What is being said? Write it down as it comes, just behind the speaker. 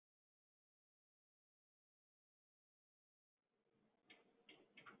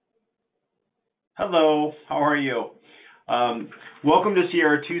Hello, how are you? Um, Welcome to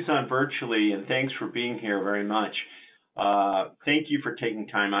Sierra Tucson virtually, and thanks for being here very much. Thank you for taking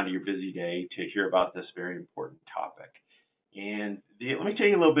time out of your busy day to hear about this very important topic. Let me tell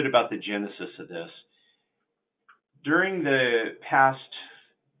you a little bit about the genesis of this. During the past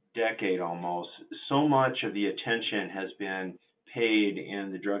decade almost, so much of the attention has been paid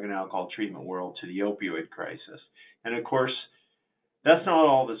in the drug and alcohol treatment world to the opioid crisis. And of course, that's not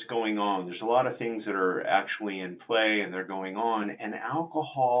all that's going on. There's a lot of things that are actually in play and they're going on. And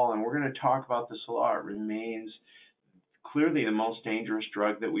alcohol, and we're going to talk about this a lot, remains clearly the most dangerous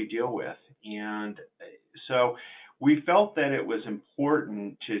drug that we deal with. And so we felt that it was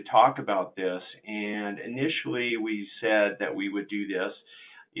important to talk about this. And initially we said that we would do this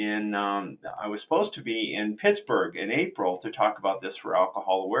I was supposed to be in Pittsburgh in April to talk about this for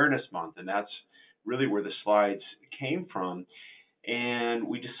Alcohol Awareness Month. And that's really where the slides came from. And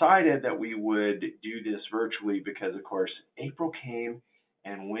we decided that we would do this virtually because, of course, April came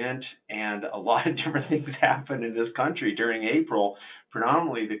and went, and a lot of different things happened in this country during April,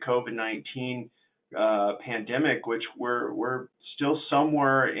 predominantly the COVID-19 pandemic, which we're still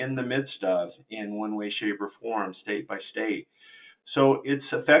somewhere in the midst of in one way, shape, or form, state by state. So it's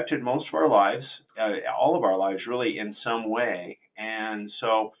affected most of our lives, all of our lives really, in some way. And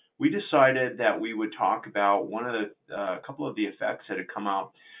so we decided that we would talk about a couple of the effects that had come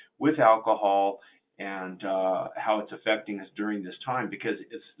out with alcohol and how it's affecting us during this time, because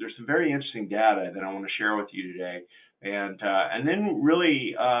there's some very interesting data that I want to share with you today, and then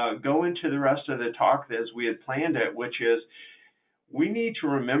really go into the rest of the talk as we had planned it, which is we need to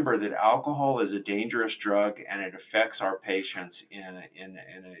remember that alcohol is a dangerous drug and it affects our patients in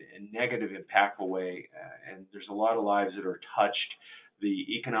a negative, impactful way, and there's a lot of lives that are touched. The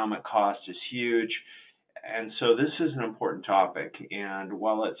economic cost is huge. And so this is an important topic. And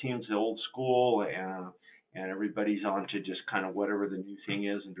while it seems old school and everybody's on to just kind of whatever the new thing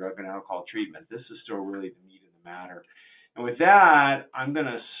is in drug and alcohol treatment, this is still really the meat of the matter. And with that, I'm going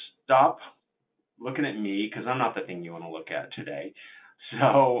to stop looking at me because I'm not the thing you want to look at today.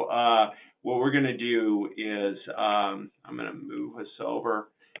 So what we're going to do is I'm going to move us over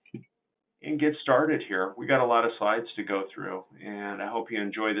and get started here. We got a lot of slides to go through, and I hope you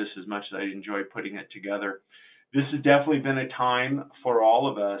enjoy this as much as I enjoy putting it together. This has definitely been a time for all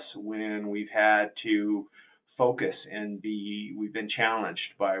of us when we've had to focus and we've been challenged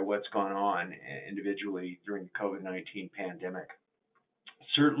by what's gone on individually during the COVID-19 pandemic.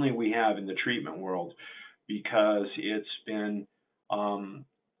 Certainly we have in the treatment world, because it's been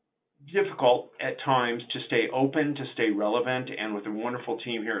difficult at times to stay open, to stay relevant, and with a wonderful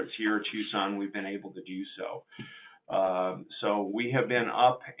team here at Sierra Tucson, we've been able to do so. So we have been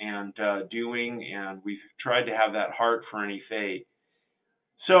up and doing, and we've tried to have that heart for any fate.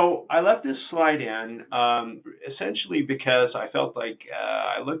 So I left this slide in essentially because I felt like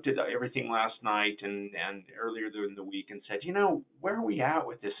I looked at everything last night and earlier in the week and said, where are we at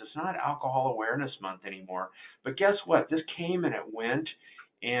with this? It's not Alcohol Awareness Month anymore. But guess what? This came and it went.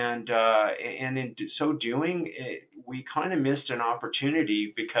 And in so doing, we kind of missed an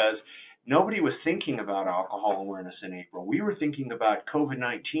opportunity because nobody was thinking about alcohol awareness in April. We were thinking about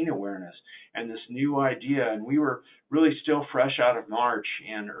COVID-19 awareness and this new idea, and we were really still fresh out of March,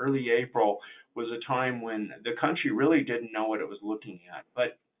 and early April was a time when the country really didn't know what it was looking at.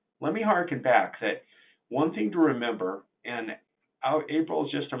 But let me harken back that one thing to remember, and April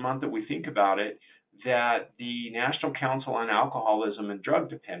is just a month that we think about it, that the National Council on Alcoholism and Drug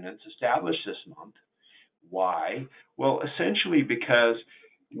Dependence established this month. Why? Well, essentially because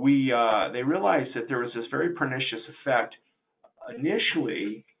they realized that there was this very pernicious effect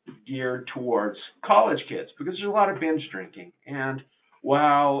initially geared towards college kids, because there's a lot of binge drinking. And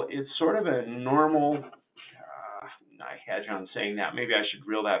while it's sort of a normal, I hedge on saying that, maybe I should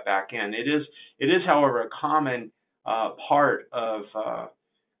reel that back in. It is, however, a common part of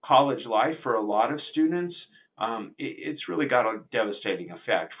college life for a lot of students. It's really got a devastating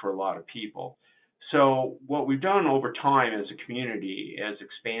effect for a lot of people. So what we've done over time as a community is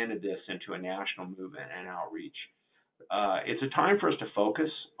expanded this into a national movement and outreach. It's a time for us to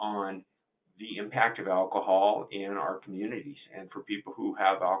focus on the impact of alcohol in our communities and for people who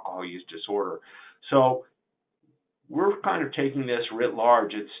have alcohol use disorder. So we're kind of taking this writ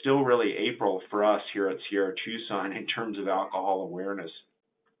large. It's still really April for us here at Sierra Tucson in terms of alcohol awareness.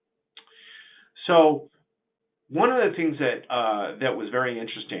 So one of the things that was very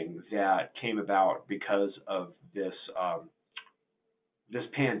interesting that came about because of this this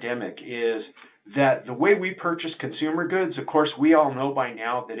pandemic is that the way we purchase consumer goods, of course, we all know by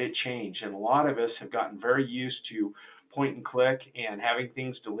now that it changed, and a lot of us have gotten very used to point and click and having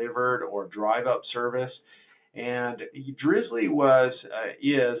things delivered or drive up service. And Drizzly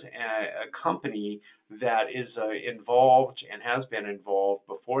is a company that is involved and has been involved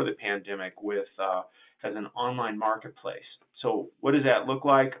before the pandemic with as an online marketplace. So what does that look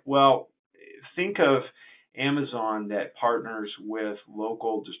like? Well, think of Amazon that partners with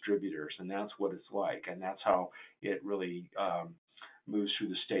local distributors, and that's what it's like, and that's how it really moves through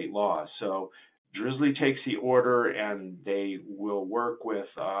the state laws. So Drizzly takes the order, and they will work with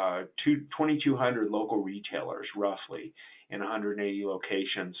 2,200 local retailers, roughly, in 180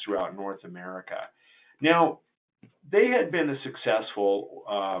 locations throughout North America. Now, they had been a successful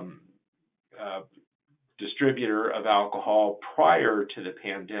distributor of alcohol prior to the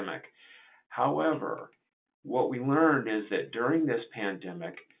pandemic. However, what we learned is that during this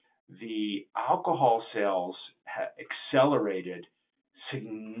pandemic, the alcohol sales accelerated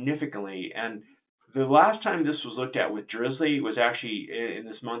significantly, and the last time this was looked at with Drizzly was actually in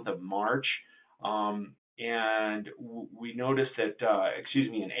this month of March, and we noticed that,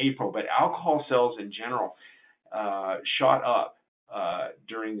 in April, but alcohol sales in general shot up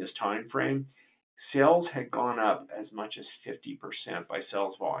during this time frame. Sales had gone up as much as 50% by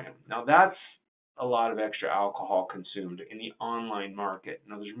sales volume. Now that's a lot of extra alcohol consumed in the online market.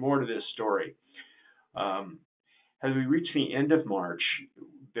 Now there's more to this story. As we reached the end of March,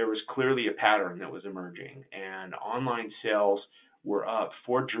 there was clearly a pattern that was emerging, and online sales were up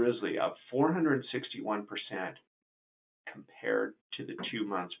for Drizzly, up 461% compared to the 2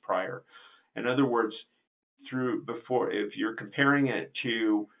 months prior. In other words, if you're comparing it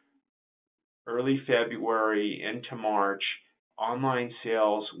to early February into March, online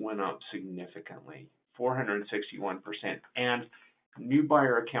sales went up significantly, 461%, and new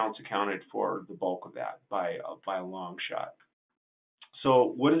buyer accounts accounted for the bulk of that by a long shot.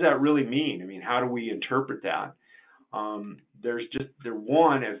 So what does that really mean? I mean, how do we interpret that? They're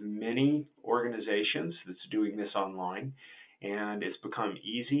one of many organizations that's doing this online, and it's become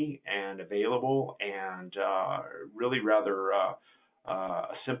easy and available and really rather a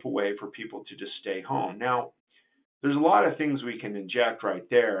simple way for people to just stay home. Now, there's a lot of things we can inject right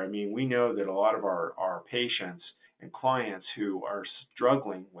there. I mean, we know that a lot of our patients and clients who are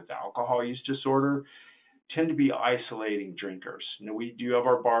struggling with alcohol use disorder tend to be isolating drinkers. Now, we do have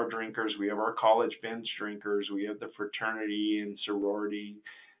our bar drinkers, we have our college bench drinkers, we have the fraternity and sorority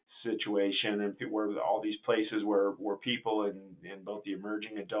situation, and where all these places where people in both the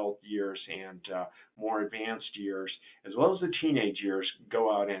emerging adult years and more advanced years, as well as the teenage years,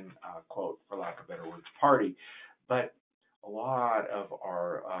 go out and, quote, for lack of better words, party. But a lot of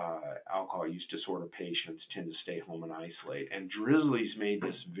our alcohol use disorder patients tend to stay home and isolate, and Drizzly's made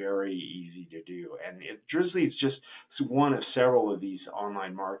this very easy to do. And Drizzly is just one of several of these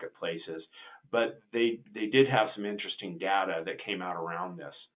online marketplaces, but they did have some interesting data that came out around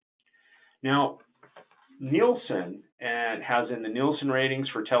this. Now, Nielsen has in the Nielsen ratings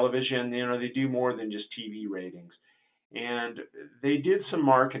for television, they do more than just TV ratings, and they did some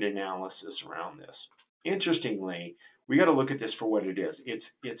market analysis around this. Interestingly, we got to look at this for what it is.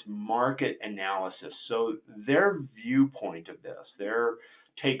 It's market analysis. So their viewpoint of this, their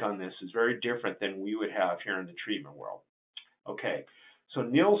take on this, is very different than we would have here in the treatment world. Okay, so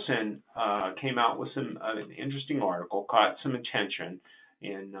Nielsen came out with an interesting article, caught some attention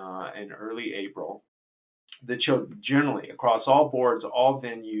in early April, that showed generally across all boards, all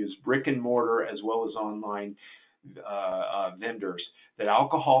venues, brick and mortar as well as online vendors, that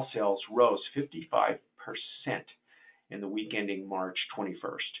alcohol sales rose 55% in the week ending March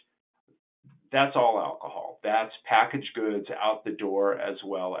 21st. That's all alcohol. That's packaged goods out the door as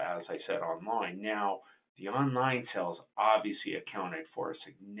well as, I said, online. Now, the online sales obviously accounted for a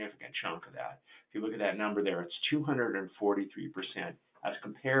significant chunk of that. If you look at that number there, it's 243% as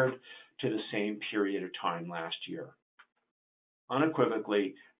compared to the same period of time last year.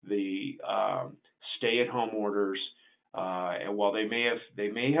 Unequivocally, the stay-at-home orders, and while they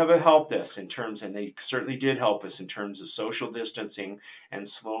may have helped us in terms, and they certainly did help us in terms of social distancing and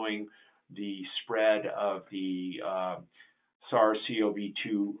slowing the spread of the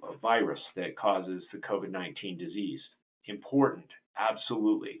SARS-CoV-2 virus that causes the COVID-19 disease. Important,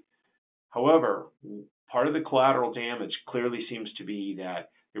 absolutely. However, part of the collateral damage clearly seems to be that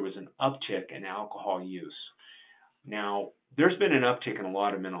there was an uptick in alcohol use. Now, there's been an uptick in a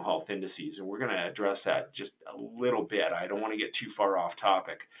lot of mental health indices, and we're going to address that just a little bit. I don't want to get too far off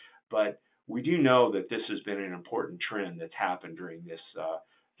topic, but we do know that this has been an important trend that's happened during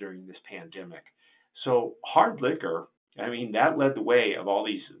this pandemic. So hard liquor, I mean, that led the way of all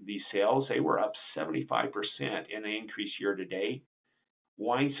these sales. They were up 75% in the increase year to date.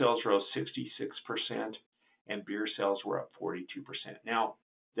 Wine sales rose 66%, and beer sales were up 42%. Now,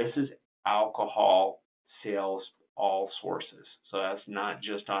 this is alcohol sales, all sources. So that's not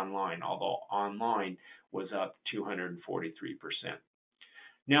just online, although online was up 243%.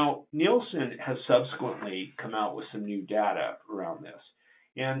 Now, Nielsen has subsequently come out with some new data around this.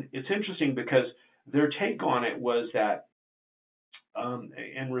 And it's interesting because their take on it was that,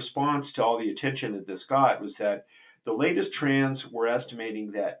 in response to all the attention that this got, was that the latest trends were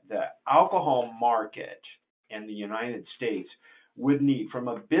estimating that the alcohol market in the United States would need, from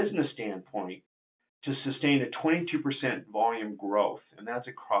a business standpoint, to sustain a 22% volume growth, and that's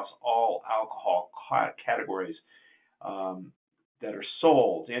across all alcohol categories that are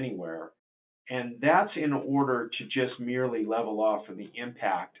sold anywhere. And that's in order to just merely level off from the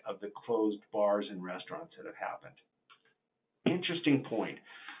impact of the closed bars and restaurants that have happened. Interesting point.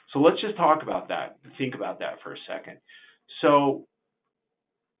 So let's just talk about that and think about that for a second. So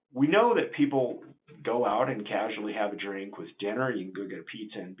we know that people go out and casually have a drink with dinner. You can go get a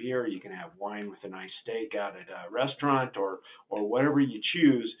pizza and beer. You can have wine with a nice steak out at a restaurant or whatever you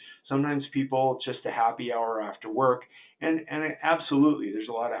choose. Sometimes people, just a happy hour after work. And absolutely, there's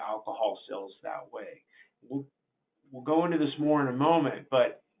a lot of alcohol sales that way. We'll go into this more in a moment,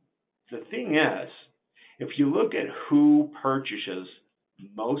 but the thing is, if you look at who purchases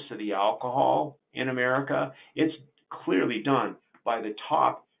most of the alcohol in America, it's clearly done by the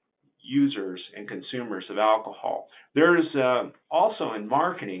top users and consumers of alcohol. There's also in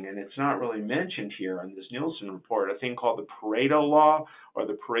marketing, and it's not really mentioned here in this Nielsen report, a thing called the Pareto law or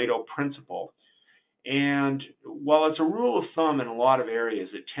the Pareto principle. And while it's a rule of thumb in a lot of areas,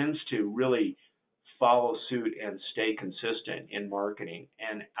 it tends to really follow suit and stay consistent in marketing.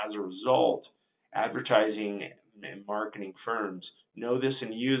 And as a result, advertising and marketing firms know this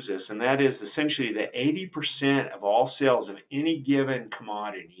and use this, and that is essentially that 80% of all sales of any given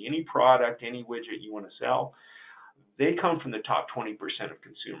commodity, any product, any widget you want to sell, they come from the top 20% of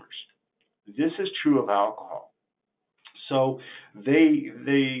consumers. This is true of alcohol. So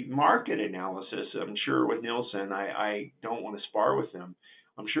the market analysis, I'm sure with Nielsen, I don't want to spar with them,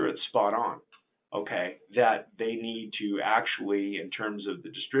 I'm sure it's spot on. Okay, that they need to actually, in terms of the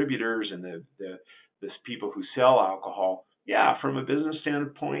distributors and the people who sell alcohol, yeah, from a business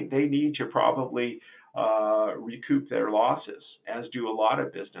standpoint, they need to probably recoup their losses, as do a lot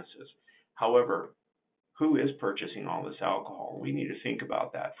of businesses. However, who is purchasing all this alcohol? We need to think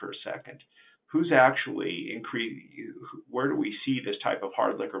about that for a second. Who's actually where do we see this type of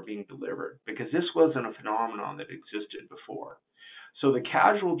hard liquor being delivered? Because this wasn't a phenomenon that existed before. So the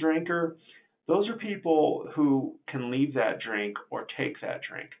casual drinker, those are people who can leave that drink or take that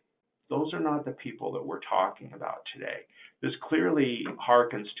drink. Those are not the people that we're talking about today. This clearly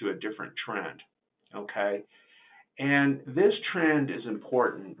harkens to a different trend, okay? And this trend is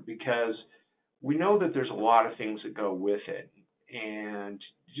important because we know that there's a lot of things that go with it. And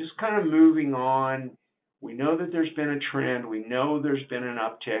just kind of moving on, we know that there's been a trend, we know there's been an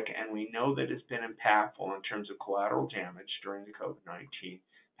uptick, and we know that it's been impactful in terms of collateral damage during the COVID-19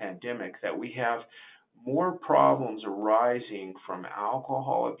 pandemic, that we have more problems arising from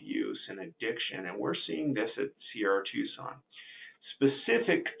alcohol abuse and addiction, and we're seeing this at Sierra Tucson.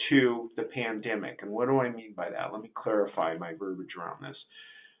 Specific to the pandemic, and what do I mean by that? Let me clarify my verbiage around this.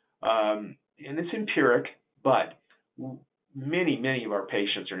 And it's empiric, but many of our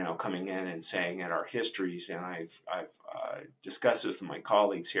patients are now coming in and saying at our histories, and I've discussed this with my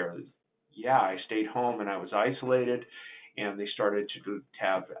colleagues here, yeah, I stayed home and I was isolated, and they started to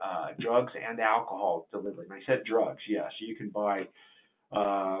have drugs and alcohol delivered. And I said drugs, yes. You can buy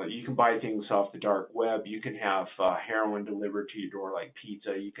things off the dark web. You can have heroin delivered to your door like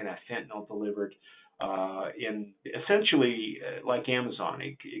pizza. You can have fentanyl delivered in essentially like Amazon.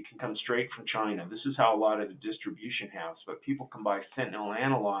 It can come straight from China. This is how a lot of the distribution happens. But people can buy fentanyl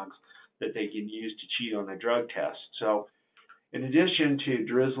analogs that they can use to cheat on a drug test. So in addition to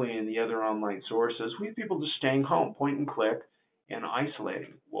Drizzly and the other online sources, we have people just staying home, point and click, and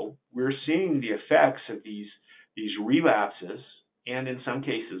isolating. Well, we're seeing the effects of these relapses and in some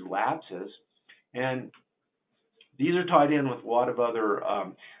cases lapses, and these are tied in with a lot of other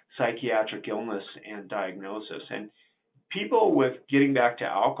psychiatric illness and diagnosis. And people with getting back to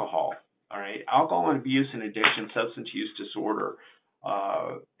alcohol, all right, alcohol and abuse and addiction, substance use disorder,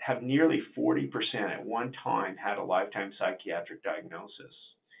 have nearly 40% at one time had a lifetime psychiatric diagnosis.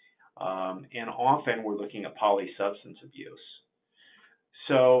 And often we're looking at polysubstance abuse.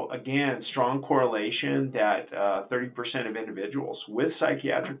 So again, strong correlation that 30% of individuals with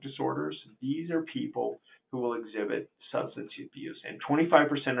psychiatric disorders, these are people who will exhibit substance abuse, and 25%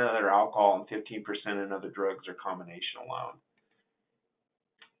 of their alcohol and 15% in other drugs or combination alone.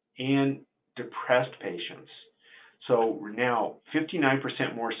 And depressed patients. So now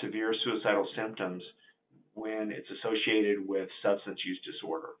 59% more severe suicidal symptoms when it's associated with substance use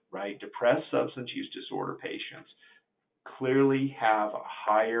disorder, right? Depressed substance use disorder patients clearly have a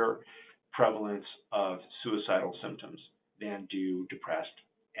higher prevalence of suicidal symptoms than do depressed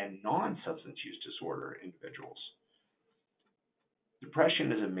and non-substance use disorder individuals.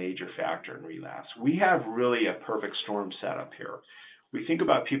 Depression is a major factor in relapse. We have really a perfect storm set up here. We think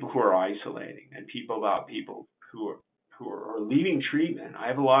about people who are isolating and people who are leaving treatment. I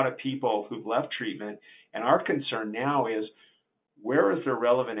have a lot of people who've left treatment, and our concern now is, where is their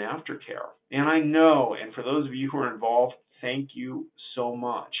relevant aftercare? And I know, and for those of you who are involved, thank you so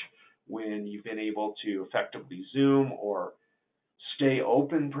much when you've been able to effectively Zoom or stay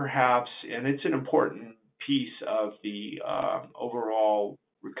open perhaps, and it's an important piece of the overall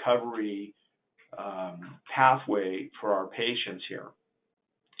recovery pathway for our patients here.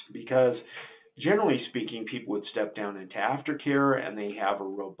 Because generally speaking, people would step down into aftercare and they have a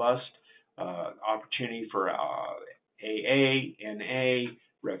robust opportunity for AA, NA,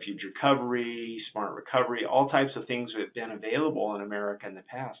 refuge recovery, smart recovery, all types of things that have been available in America in the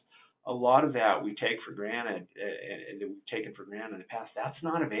past. A lot of that we take for granted, and we've taken for granted in the past. That's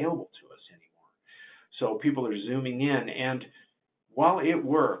not available to us anymore. So people are zooming in, and while it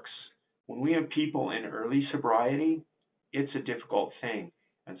works, when we have people in early sobriety, it's a difficult thing.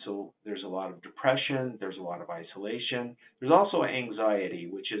 And so there's a lot of depression, there's a lot of isolation, there's also anxiety,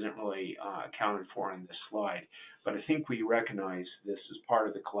 which isn't really accounted for in this slide. But I think we recognize this as part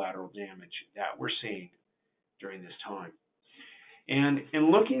of the collateral damage that we're seeing during this time. And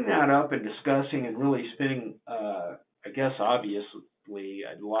in looking that up and discussing and really spending, I guess obviously,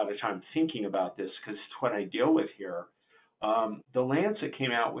 a lot of time thinking about this because it's what I deal with here, the Lancet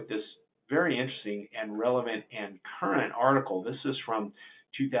came out with this very interesting and relevant and current article. This is from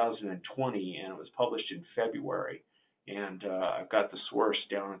 2020, and it was published in February. And I've got the source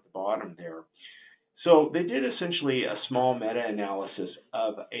down at the bottom there. So they did essentially a small meta-analysis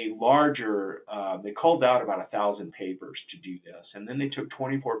of a larger, they culled out about 1,000 papers to do this. And then they took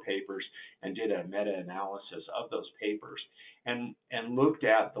 24 papers and did a meta-analysis of those papers and looked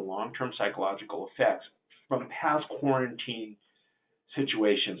at the long-term psychological effects from past quarantine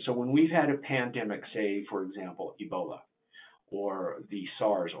situations. So when we've had a pandemic, say, for example, Ebola, or the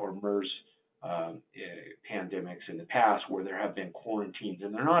SARS or MERS pandemics in the past where there have been quarantines,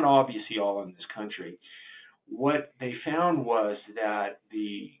 and they're not obviously all in this country. What they found was that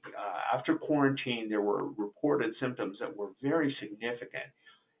after quarantine, there were reported symptoms that were very significant.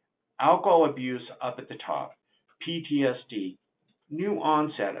 Alcohol abuse up at the top, PTSD, new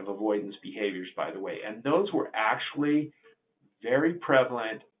onset of avoidance behaviors, by the way, and those were actually very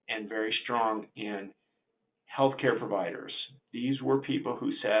prevalent and very strong in healthcare providers. These were people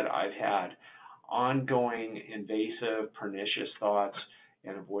who said, I've had ongoing invasive, pernicious thoughts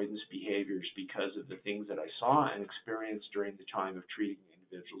and avoidance behaviors because of the things that I saw and experienced during the time of treating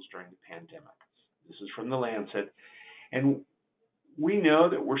individuals during the pandemic. This is from the Lancet. And we know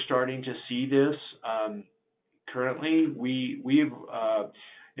that we're starting to see this. Currently, we've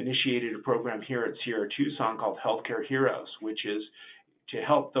initiated a program here at Sierra Tucson called Healthcare Heroes, which is to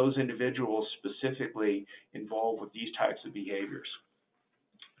help those individuals specifically involved with these types of behaviors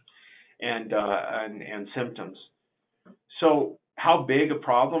and symptoms. So how big a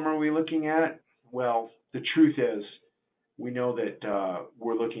problem are we looking at? Well, the truth is we know that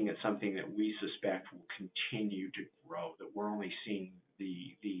we're looking at something that we suspect will continue to grow, that we're only seeing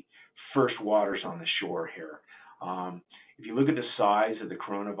the first waters on the shore here. If you look at the size of the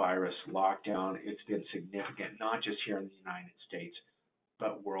coronavirus lockdown, it's been significant, not just here in the United States,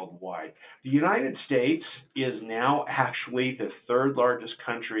 but worldwide. The United States is now actually the third largest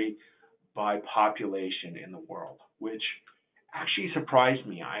country by population in the world, which actually surprised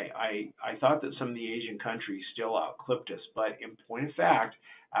me. I thought that some of the Asian countries still outclipped us, but in point of fact,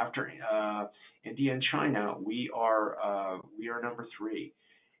 after India and China, we are number 3.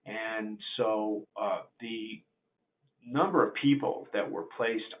 And so the number of people that were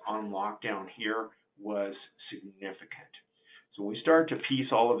placed on lockdown here was significant. So when we start to piece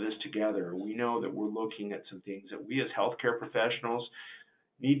all of this together, we know that we're looking at some things that we as healthcare professionals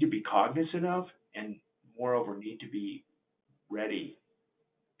need to be cognizant of and moreover need to be ready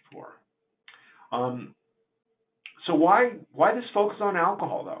for. So why this focus on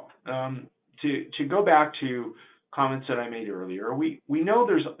alcohol though? To go back to comments that I made earlier, we know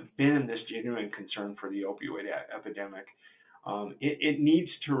there's been this genuine concern for the opioid epidemic. It needs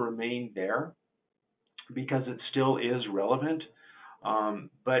to remain there because it still is relevant,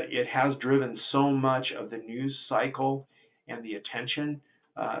 but it has driven so much of the news cycle and the attention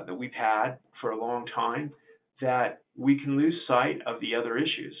that we've had for a long time, that we can lose sight of the other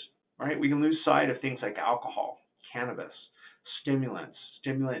issues, right? We can lose sight of things like alcohol, cannabis, stimulants.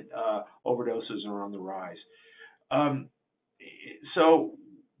 Stimulant overdoses are on the rise. So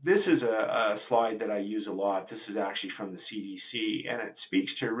this is a slide that I use a lot. This is actually from the CDC, and it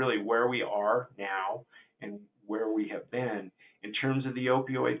speaks to really where we are now and where we have been in terms of the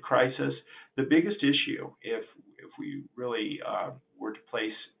opioid crisis. The biggest issue, if we really were to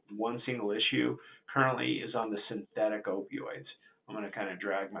place one single issue currently, is on the synthetic opioids. I'm going to kind of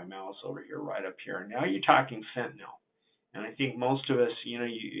drag my mouse over here, right up here. Now you're talking fentanyl. And I think most of us, you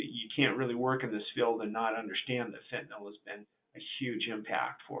can't really work in this field and not understand that fentanyl has been a huge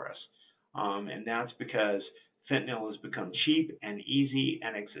impact for us. And that's because fentanyl has become cheap and easy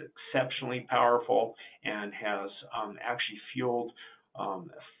and exceptionally powerful, and has actually fueled a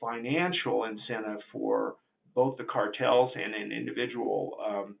financial incentive for both the cartels and in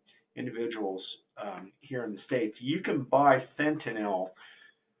individuals here in the States. You can buy fentanyl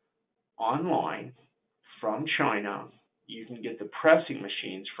online from China. You can get the pressing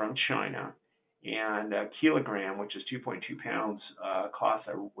machines from China, and a kilogram, which is 2.2 pounds, costs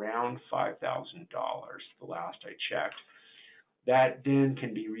around $5,000 the last I checked. That then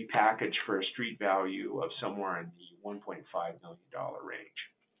can be repackaged for a street value of somewhere in the $1.5 million range.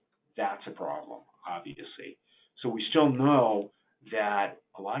 That's a problem, obviously. So we still know that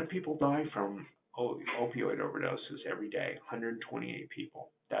a lot of people die from opioid overdoses every day, 128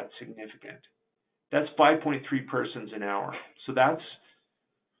 people. That's significant. That's 5.3 persons an hour. So that's,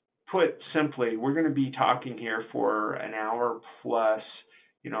 put simply, we're going to be talking here for an hour plus,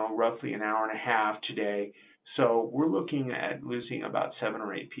 roughly an hour and a half today. So we're looking at losing about 7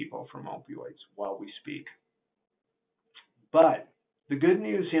 or 8 people from opioids while we speak. But the good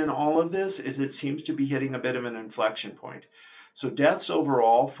news in all of this is it seems to be hitting a bit of an inflection point. So deaths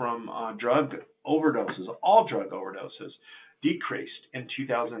overall from drug overdoses, all drug overdoses, decreased in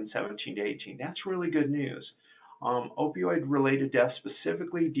 2017 to 18. That's really good news. Opioid-related deaths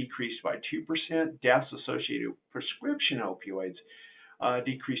specifically decreased by 2%. Deaths associated with prescription opioids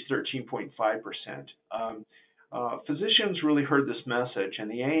decreased 13.5%. Physicians really heard this message, and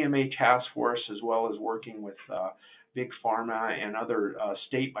the AMA task force, as well as working with Big Pharma and other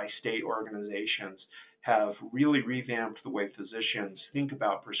state-by-state organizations, have really revamped the way physicians think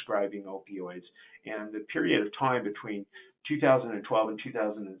about prescribing opioids. And the period of time between 2012 and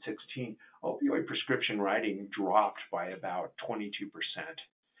 2016, opioid prescription writing dropped by about 22%.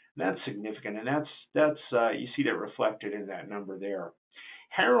 That's significant, and that's you see that reflected in that number there.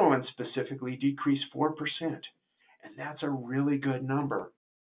 Heroin specifically decreased 4%, and that's a really good number.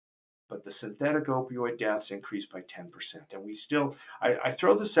 But the synthetic opioid deaths increased by 10%. And we still, I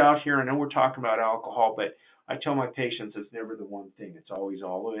throw this out here, I know we're talking about alcohol, but I tell my patients it's never the one thing, it's always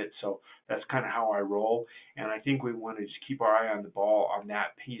all of it. So that's kind of how I roll. And I think we want to just keep our eye on the ball on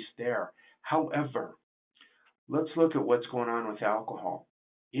that piece there. However, let's look at what's going on with alcohol.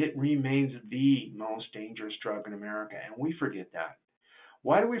 It remains the most dangerous drug in America, and we forget that.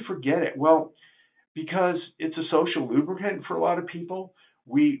 Why do we forget it? Well, because it's a social lubricant for a lot of people.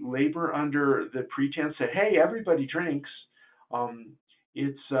 We labor under the pretense that, hey, everybody drinks.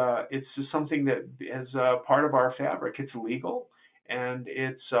 It's just something that is part of our fabric. It's legal, and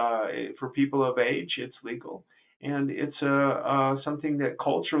it's for people of age, it's legal. And it's something that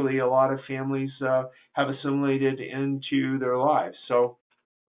culturally a lot of families have assimilated into their lives. So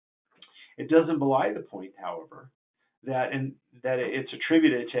it doesn't belie the point, however, that it's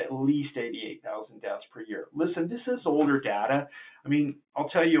attributed to at least 88,000 deaths per year. Listen, this is older data. I mean, I'll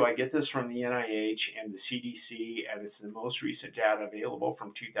tell you, I get this from the NIH and the CDC, and it's the most recent data available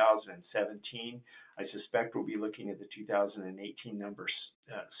from 2017. I suspect we'll be looking at the 2018 numbers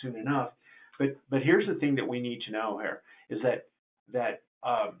soon enough. But here's the thing that we need to know here is that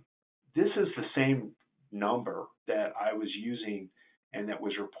this is the same number that I was using and that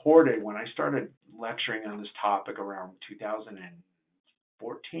was reported when I started lecturing on this topic around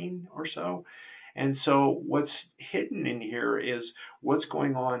 2014 or so. And so what's hidden in here is what's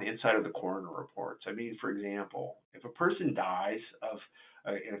going on inside of the coroner reports. I mean, for example, if a person dies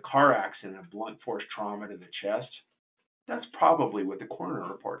in a car accident, a blunt force trauma to the chest, that's probably what the coroner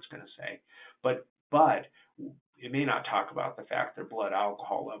report's going to say. But it may not talk about the fact their blood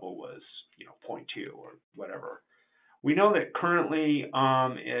alcohol level was 0.2 or whatever. We know that currently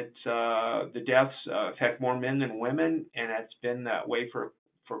the deaths affect more men than women, and it's been that way for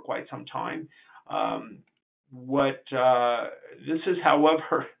quite some time. This is,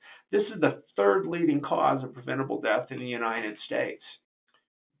 however, this is the third leading cause of preventable death in the United States.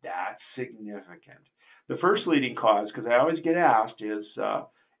 That's significant. The first leading cause, because I always get asked, is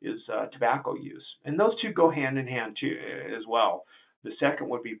tobacco use, and those two go hand in hand too as well. The second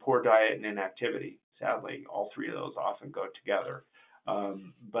would be poor diet and inactivity. Sadly, all three of those often go together.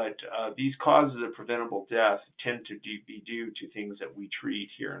 But these causes of preventable death tend to be due to things that we treat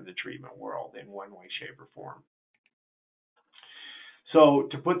here in the treatment world in one way, shape, or form. So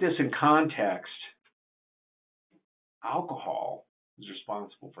to put this in context, alcohol is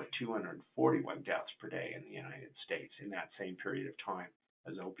responsible for 241 deaths per day in the United States in that same period of time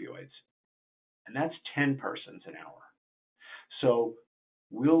as opioids. And that's 10 persons an hour. So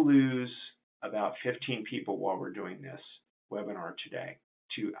we'll lose about 15 people while we're doing this webinar today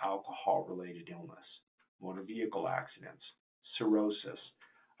to alcohol-related illness, motor vehicle accidents, cirrhosis,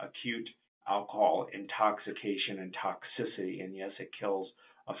 acute alcohol intoxication and toxicity, and yes, it kills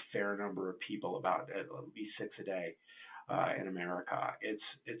a fair number of people, about at least 6 a day in America.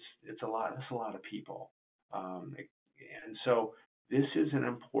 It's a lot. It's a lot of people, and so this is an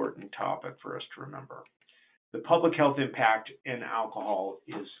important topic for us to remember. The public health impact in alcohol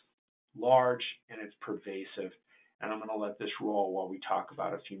is large and it's pervasive. And I'm going to let this roll while we talk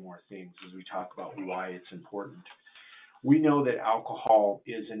about a few more things as we talk about why it's important. We know that alcohol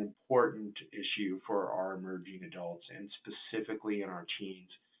is an important issue for our emerging adults and specifically in our teens.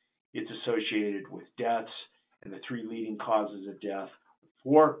 It's associated with deaths, and the 3 leading causes of death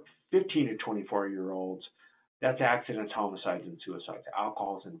for 15 to 24-year-olds, that's accidents, homicides, and suicides.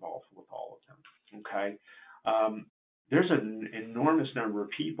 Alcohol is involved with all of them, okay? There's an enormous number of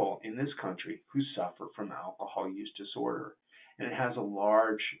people in this country who suffer from alcohol use disorder, and it has a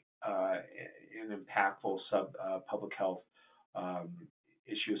large and impactful public health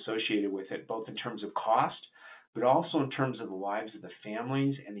issue associated with it, both in terms of cost, but also in terms of the lives of the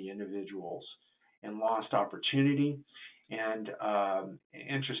families and the individuals, and lost opportunity. And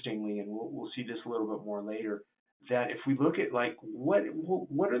interestingly, and we'll see this a little bit more later, that if we look at like what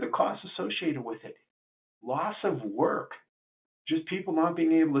are the costs associated with it? Loss of work, just people not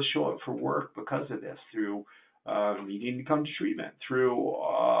being able to show up for work because of this, through needing to come to treatment, through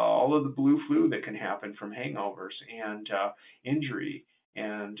all of the blue flu that can happen from hangovers and injury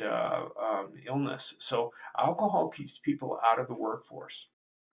and illness. So alcohol keeps people out of the workforce.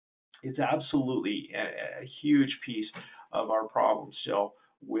 It's absolutely a huge piece of our problem still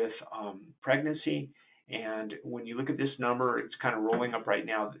with pregnancy. And when you look at this number, it's kind of rolling up right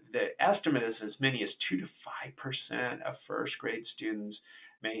now. The estimate is as many as 2 to 5% of first grade students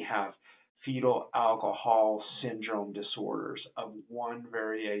may have fetal alcohol syndrome disorders of one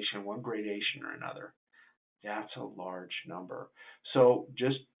variation, one gradation or another. That's a large number. So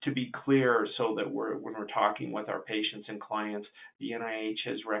just to be clear, so that when we're talking with our patients and clients, the NIH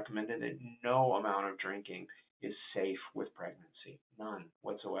has recommended that no amount of drinking is safe with pregnancy, none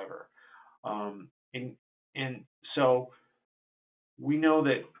whatsoever. And so we know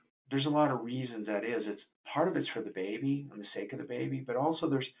that there's a lot of reasons that is. It's part of it's for the baby and the sake of the baby, but also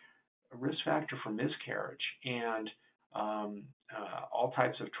there's a risk factor for miscarriage and all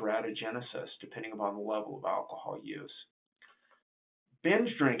types of teratogenesis depending upon the level of alcohol use. Binge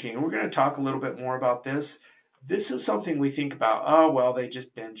drinking, and we're going to talk a little bit more about this. This is something we think about, oh, well, they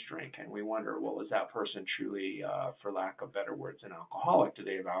just binge drink, and we wonder, well, is that person truly, for lack of better words, an alcoholic? Do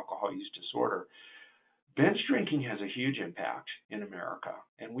they have alcohol use disorder? Binge drinking has a huge impact in America,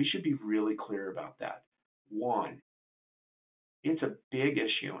 and we should be really clear about that. One, it's a big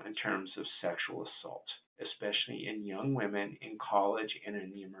issue in terms of sexual assault, especially in young women in college and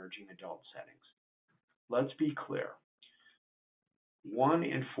in the emerging adult settings. Let's be clear. 1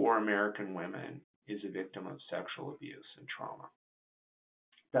 in 4 American women is a victim of sexual abuse and trauma.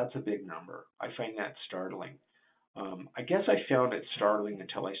 That's a big number. I find that startling. I guess I found it startling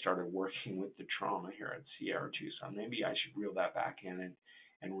until I started working with the trauma here at Sierra Tucson. Maybe I should reel that back in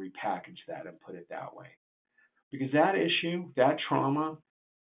and repackage that and put it that way. Because that issue, that trauma,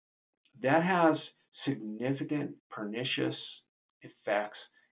 that has significant pernicious effects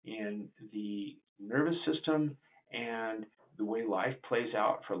in the nervous system and the way life plays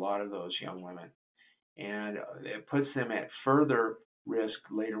out for a lot of those young women. And it puts them at further risk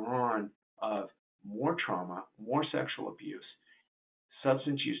later on of more trauma, more sexual abuse,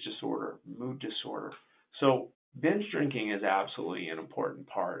 substance use disorder, mood disorder. So binge drinking is absolutely an important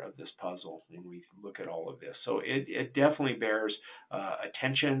part of this puzzle when we look at all of this. So it definitely bears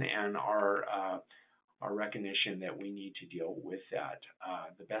attention and our recognition that we need to deal with that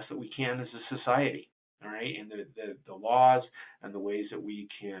the best that we can as a society. All right, and the laws and the ways that we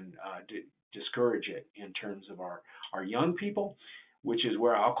can discourage it in terms of our young people, which is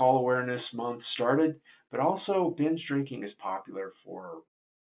where Alcohol Awareness Month started, but also binge drinking is popular for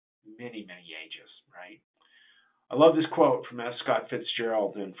many, many ages, right? I love this quote from S. Scott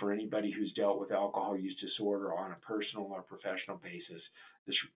Fitzgerald, and for anybody who's dealt with alcohol use disorder on a personal or professional basis,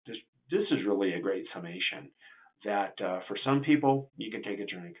 this this is really a great summation that for some people you can take a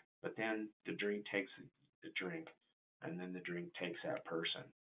drink, but then the drink takes the drink, and then the drink takes that person.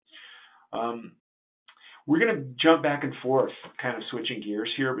 Um, we're going to jump back and forth, kind of switching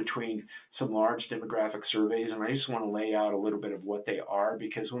gears here between some large demographic surveys, and I just want to lay out a little bit of what they are,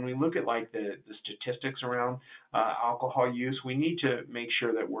 because when we look at like the statistics around alcohol use, we need to make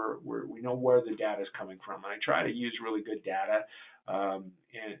sure that we know where the data is coming from. And I try to use really good data,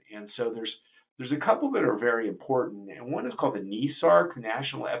 and so there's a couple that are very important, and one is called the NESARC, the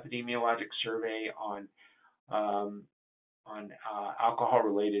National Epidemiologic Survey on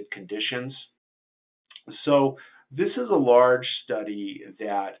alcohol-related conditions. So this is a large study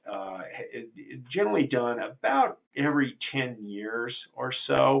that is generally done about every 10 years or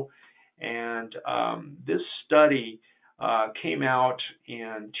so, and this study came out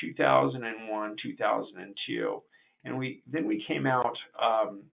in 2001, 2002, and we came out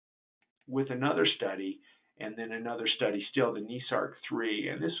with another study, and then another study still, the NESARC 3,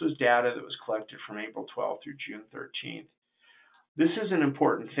 and this was data that was collected from April 12th through June 13th. This is an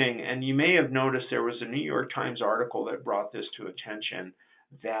important thing, and you may have noticed there was a New York Times article that brought this to attention,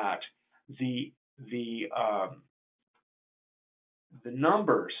 that the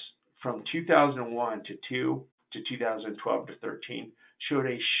numbers from 2001 to 2012 to 13 showed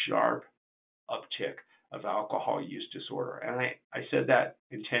a sharp uptick of alcohol use disorder. And I said that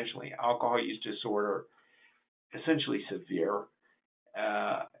intentionally. Alcohol use disorder, essentially severe,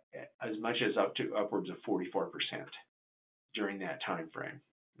 as much as upwards of 44% during that time frame.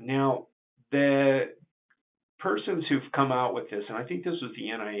 Now, the persons who've come out with this, and I think this was the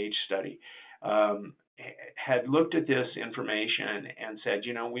NIH study, had looked at this information and said,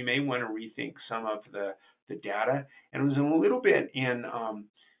 you know, we may want to rethink some of the data. And it was a little bit in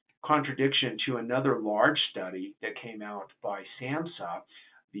contradiction to another large study that came out by SAMHSA,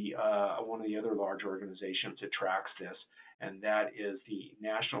 one of the other large organizations that tracks this, and that is the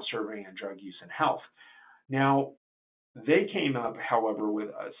National Survey on Drug Use and Health. Now, they came up, however, with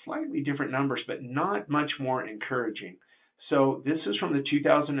slightly different numbers, but not much more encouraging. So this is from the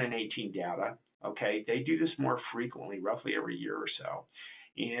 2018 data. Okay, they do this more frequently, roughly every year or so.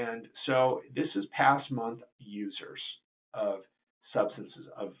 And so this is past month users of substances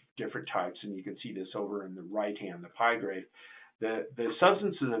of different types, and you can see this over in the right hand, the pie graph. The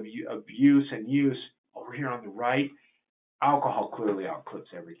substances of abuse and use over here on the right, alcohol clearly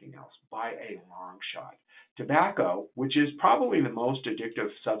outclips everything else by a long shot. Tobacco, which is probably the most addictive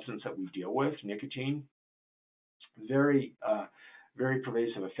substance that we deal with, nicotine, very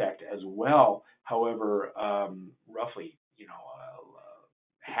pervasive effect as well. However, roughly,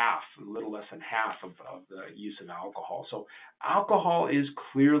 half, a little less than half of the use of alcohol. So alcohol is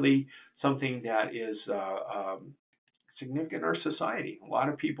clearly something that is significant in our society. A lot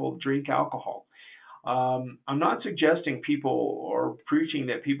of people drink alcohol. I'm not suggesting people or preaching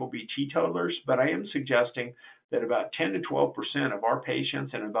that people be teetotalers, but I am suggesting that about 10 to 12% of our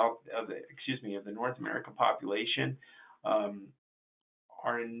patients and of the North American population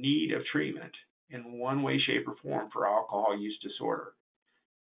are in need of treatment in one way, shape, or form for alcohol use disorder.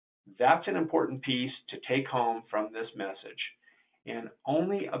 That's an important piece to take home from this message. And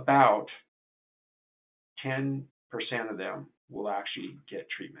only about 10% of them will actually get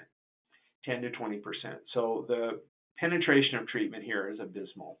treatment. 10 to 20%. So the penetration of treatment here is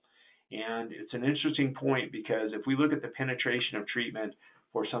abysmal. And it's an interesting point, because if we look at the penetration of treatment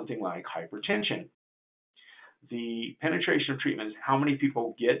for something like hypertension, the penetration of treatment is how many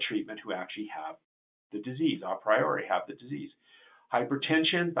people get treatment who actually have the disease, a priori have the disease.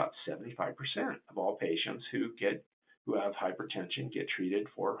 Hypertension, about 75% of all patients who have hypertension get treated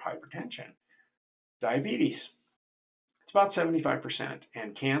for hypertension. Diabetes, about 75%.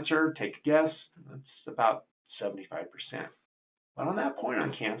 And cancer, take a guess, that's about 75%. But on that point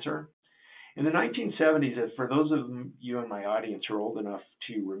on cancer, in the 1970s, for those of you in my audience who are old enough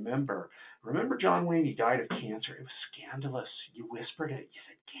to remember John Wayne, he died of cancer. It was scandalous. You whispered it. You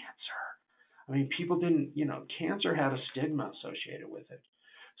said cancer. I mean, people didn't, cancer had a stigma associated with it.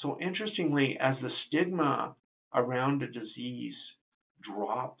 So interestingly, as the stigma around a disease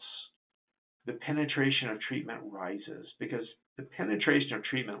drops, the penetration of treatment rises, because the penetration of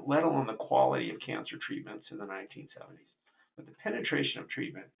treatment, let alone the quality of cancer treatments in the 1970s, but the penetration of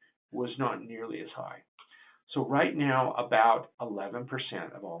treatment was not nearly as high. So right now, about 11%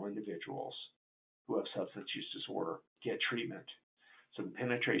 of all individuals who have substance use disorder get treatment. So the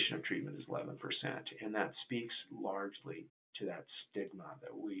penetration of treatment is 11%, and that speaks largely stigma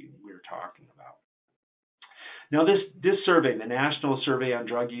that we're talking about. Now, this survey, the National Survey on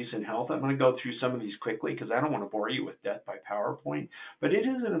Drug Use and Health, I'm going to go through some of these quickly because I don't want to bore you with death by PowerPoint, but it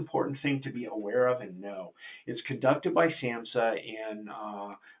is an important thing to be aware of and know. It's conducted by SAMHSA in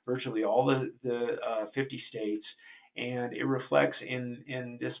virtually all the 50 states, and it reflects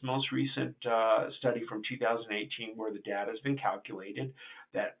in this most recent study from 2018 where the data has been calculated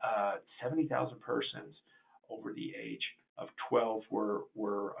that 70,000 persons over the age of 12 were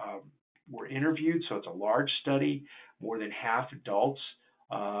interviewed, so it's a large study. More than half adults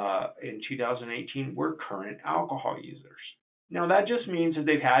in 2018 were current alcohol users. Now that just means that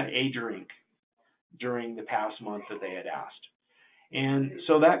they've had a drink during the past month that they had asked. And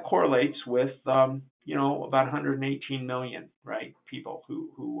so that correlates with about 118 million, right, people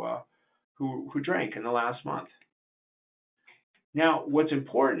who drank in the last month. Now, what's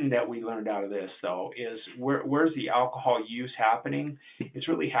important that we learned out of this, though, is where's the alcohol use happening? It's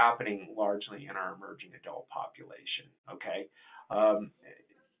really happening largely in our emerging adult population, okay?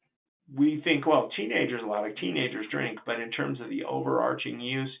 We think, well, a lot of teenagers drink, but in terms of the overarching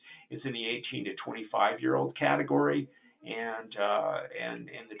use, it's in the 18 to 25-year-old category and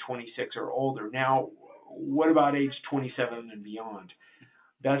the 26 or older. Now, what about age 27 and beyond?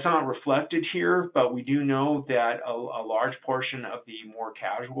 That's not reflected here, but we do know that a large portion of the more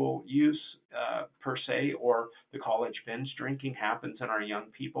casual use per se, or the college binge drinking happens in our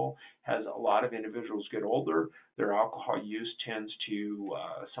young people. As a lot of individuals get older, their alcohol use tends to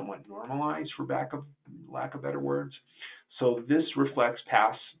somewhat normalize, for lack of better words. So this reflects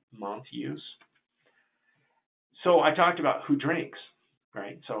past month use. So I talked about who drinks,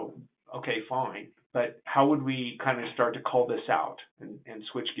 right? So, okay, fine. But how would we kind of start to call this out and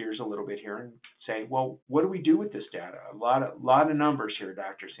switch gears a little bit here and say, well, what do we do with this data? A lot of numbers here,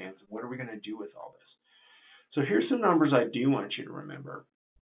 Dr. Sansom. What are we going to do with all this? So here's some numbers I do want you to remember.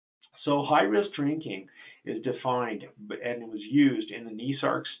 So high-risk drinking is defined, and it was used in the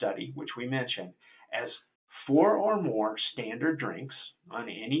NESARC study, which we mentioned, as 4 or more standard drinks on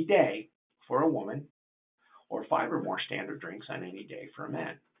any day for a woman, or 5 or more standard drinks on any day for a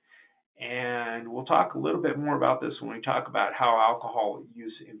man. And we'll talk a little bit more about this when we talk about how alcohol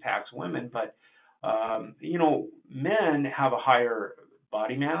use impacts women. But, men have a higher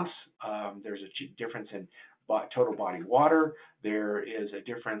body mass. There's a difference in total body water. There is a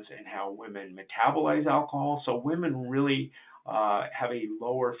difference in how women metabolize alcohol. So women really have a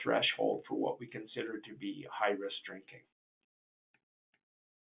lower threshold for what we consider to be high-risk drinking.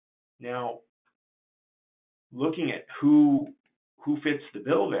 Now, looking at who fits the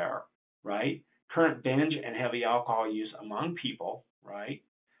bill there, right? Current binge and heavy alcohol use among people, right,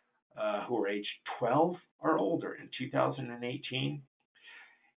 who are age 12 or older in 2018.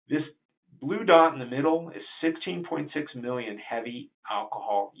 This blue dot in the middle is 16.6 million heavy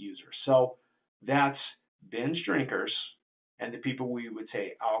alcohol users. So that's binge drinkers and the people we would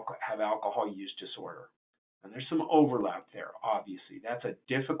say have alcohol use disorder. And there's some overlap there, obviously. That's a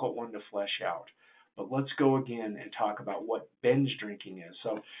difficult one to flesh out. But let's go again and talk about what binge drinking is.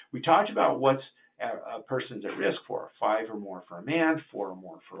 So we talked about what's a person's at risk for, 5 or more for a man, 4 or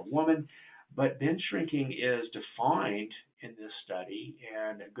more for a woman. But binge drinking is defined in this study,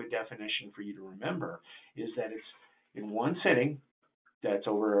 and a good definition for you to remember is that it's in one sitting that's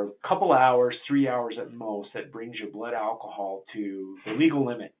over a couple hours, 3 hours at most, that brings your blood alcohol to the legal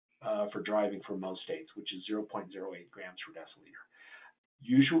limit for driving for most states, which is 0.08 grams per deciliter.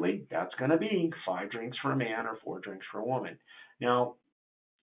 Usually, that's going to be 5 drinks for a man or 4 drinks for a woman. Now,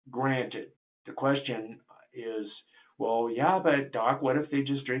 granted, the question is, well, yeah, but doc, what if they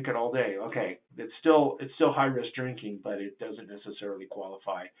just drink it all day? Okay, it's still high-risk drinking, but it doesn't necessarily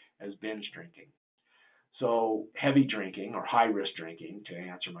qualify as binge drinking. So heavy drinking or high-risk drinking, to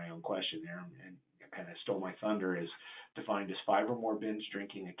answer my own question there, and kind of stole my thunder, is defined as 5 or more binge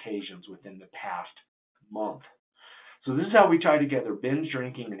drinking occasions within the past month. So this is how we tie together binge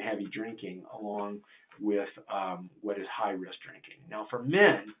drinking and heavy drinking along with what is high-risk drinking. Now for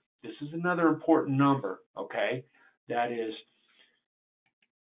men, this is another important number, okay? That is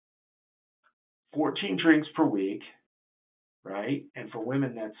 14 drinks per week, right? And for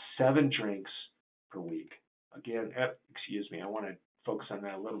women, that's 7 drinks per week. Again, excuse me, I want to focus on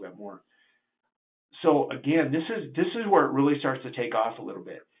that a little bit more. So again, this is where it really starts to take off a little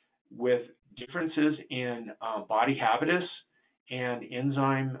bit with differences in body habitus and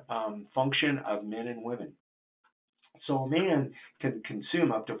enzyme function of men and women. So a man can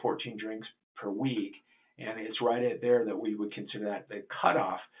consume up to 14 drinks per week, and it's right there that we would consider that the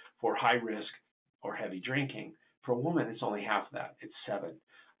cutoff for high risk or heavy drinking. For a woman, it's only half that. It's 7.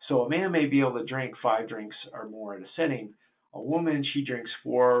 So a man may be able to drink 5 drinks or more in a sitting. A woman, she drinks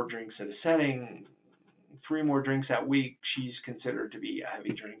 4 drinks at a setting, 3 more drinks that week, she's considered to be a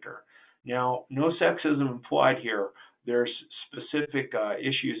heavy drinker. Now, no sexism implied here. There's specific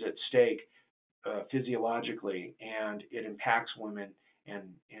issues at stake physiologically, and it impacts women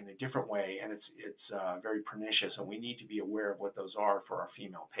in a different way, and it's very pernicious, and we need to be aware of what those are for our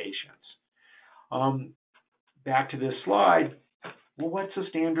female patients. Back to this slide. Well, what's a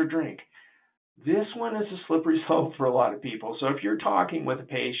standard drink? This one is a slippery slope for a lot of people. So if you're talking with a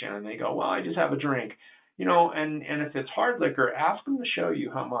patient and they go, well, I just have a drink, and if it's hard liquor, ask them to show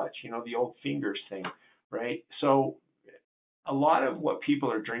you how much, the old fingers thing, right? So a lot of what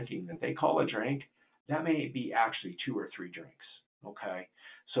people are drinking that they call a drink, that may be actually 2 or 3 drinks, okay?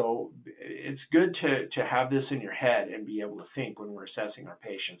 So it's good to have this in your head and be able to think when we're assessing our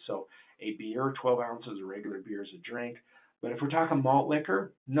patients. So a beer, 12 ounces of regular beer is a drink. But if we're talking malt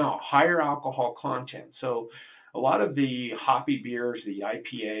liquor, no, higher alcohol content. So a lot of the hoppy beers, the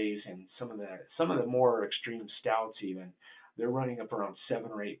IPAs, and some of the more extreme stouts even, they're running up around 7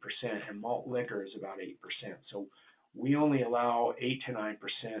 or 8%, and malt liquor is about 8%. So we only allow 8 to 9%,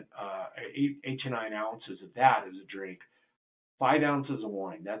 8 to 9 ounces of that as a drink. 5 ounces of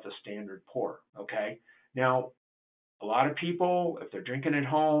wine, that's a standard pour, okay? Now, a lot of people, if they're drinking at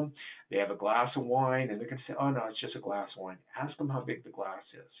home, they have a glass of wine, and they're going to say, oh, no, it's just a glass of wine. Ask them how big the glass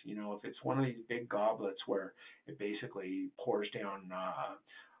is. If it's one of these big goblets where it basically pours down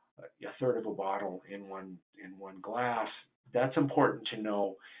a third of a bottle in one glass, that's important to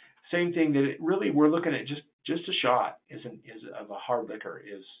know. Same thing that we're looking at just a shot of a hard liquor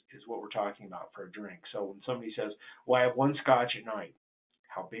is what we're talking about for a drink. So when somebody says, well, I have 1 scotch at night,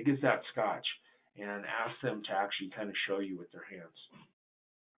 how big is that scotch? And ask them to actually kind of show you with their hands.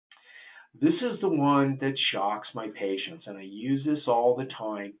 This is the one that shocks my patients, and I use this all the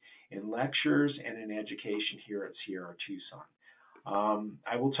time in lectures and in education here at Sierra Tucson.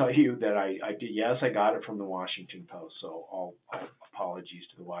 I will tell you that I did. Yes, I got it from the Washington Post, so all apologies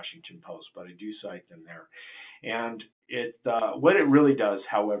to the Washington Post, but I do cite them there. And what it really does,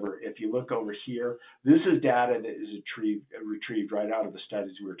 however, if you look over here, this is data that is retrieved right out of the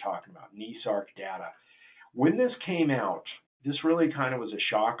studies we were talking about, NESARC data. When this came out, this really kind of was a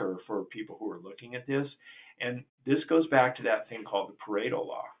shocker for people who were looking at this. And this goes back to that thing called the Pareto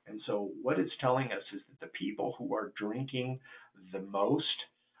law. And so what it's telling us is that the people who are drinking the most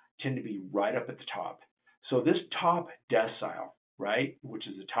tend to be right up at the top. So this top decile, right, which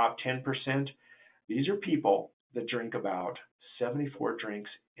is the top 10%, these are people that drink about 74 drinks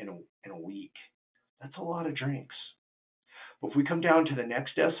in a week. That's a lot of drinks. But if we come down to the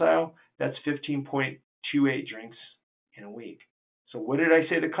next decile, that's 15.28 drinks in a week. So what did I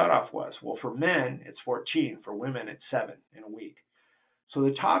say the cutoff was? Well, for men, it's 14. For women, it's 7 in a week. So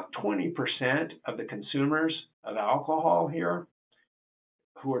the top 20% of the consumers of alcohol here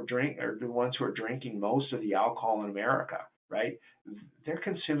are the ones who are drinking most of the alcohol in America, right? They're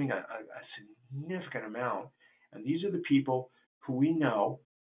consuming a significant amount. And these are the people who we know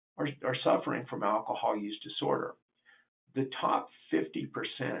are suffering from alcohol use disorder. The top 50%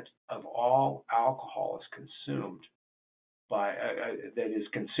 of all alcohol is consumed that is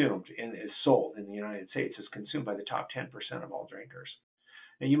consumed and is sold in the United States is consumed by the top 10% of all drinkers.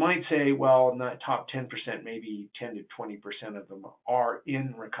 Now you might say, well, in that top 10%, maybe 10 to 20% of them are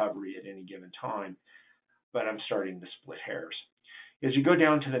in recovery at any given time, but I'm starting to split hairs. As you go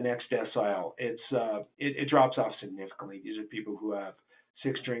down to the next decile, it drops off significantly. These are people who have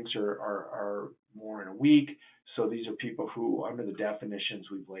 6 drinks or more in a week. So these are people who, under the definitions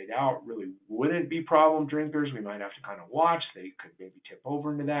we've laid out, really wouldn't be problem drinkers. We might have to kind of watch. They could maybe tip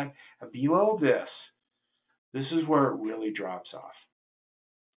over into that. And below this is where it really drops off.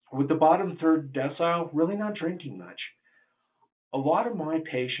 With the bottom third decile, really not drinking much. A lot of my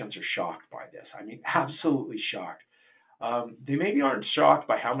patients are shocked by this. I mean, absolutely shocked. They maybe aren't shocked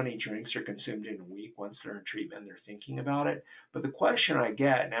by how many drinks are consumed in a week once they're in treatment and they're thinking about it. But the question I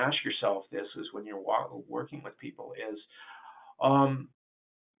get, and ask yourself this, is when you're working with people is,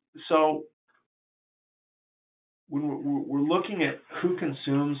 so when we're looking at who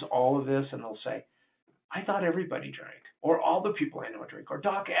consumes all of this, and they'll say, I thought everybody drank, or all the people I know drink, or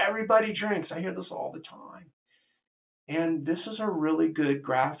doc, everybody drinks. I hear this all the time. And this is a really good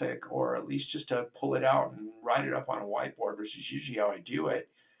graphic, or at least just to pull it out and write it up on a whiteboard, which is usually how I do it,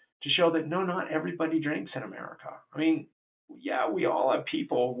 to show that no, not everybody drinks in America. I mean, yeah, we all have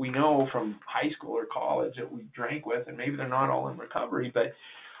people we know from high school or college that we drank with, and maybe they're not all in recovery, but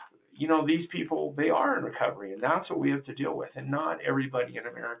these people, they are in recovery, and that's what we have to deal with. And not everybody in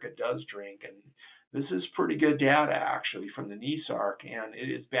America does drink. And this is pretty good data, actually, from the NESARC, and it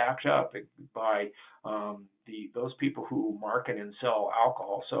is backed up by those people who market and sell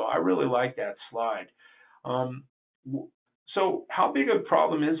alcohol. So I really like that slide. So how big a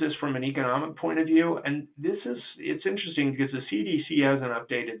problem is this from an economic point of view? And it's interesting because the CDC hasn't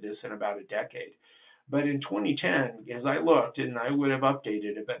updated this in about a decade. But in 2010, as I looked, and I would have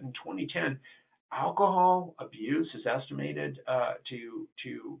updated it, but in 2010, alcohol abuse is estimated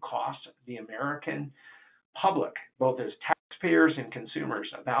to cost the American public, both as taxpayers and consumers,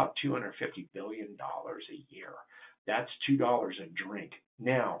 about $250 billion a year. That's $2 a drink.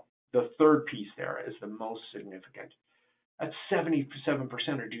 Now, the third piece there is the most significant. That's 77%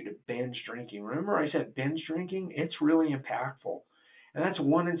 are due to binge drinking. Remember I said binge drinking? It's really impactful. And that's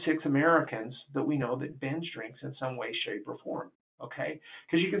 1 in 6 Americans that we know that binge drinks in some way, shape, or form. Okay?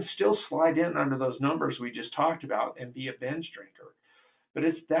 Because you can still slide in under those numbers we just talked about and be a binge drinker. But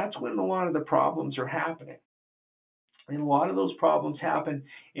that's when a lot of the problems are happening. And a lot of those problems happen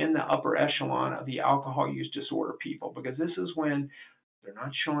in the upper echelon of the alcohol use disorder people, because this is when they're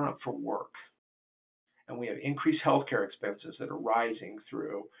not showing up for work. And we have increased healthcare expenses that are rising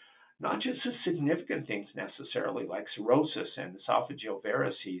through not just the significant things necessarily like cirrhosis and esophageal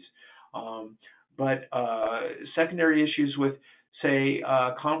varices, but secondary issues with, say,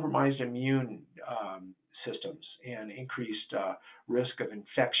 compromised immune systems and increased risk of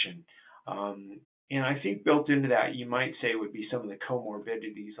infection. And I think built into that, you might say, would be some of the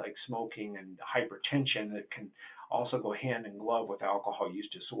comorbidities like smoking and hypertension that can also go hand in glove with alcohol use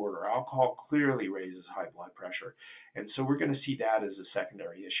disorder. Alcohol clearly raises high blood pressure, and so we're going to see that as a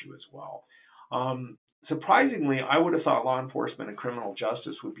secondary issue as well. Surprisingly, I would have thought law enforcement and criminal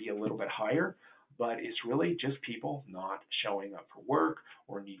justice would be a little bit higher, but it's really just people not showing up for work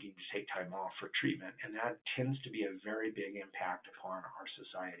or needing to take time off for treatment, and that tends to be a very big impact upon our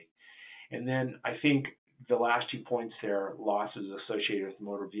society. And then I think the last 2 points there, losses associated with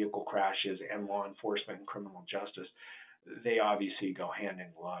motor vehicle crashes and law enforcement and criminal justice, they obviously go hand in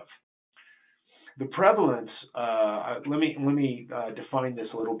glove. The prevalence, let me define this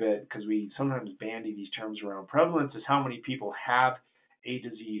a little bit, because we sometimes bandy these terms around. Prevalence is how many people have a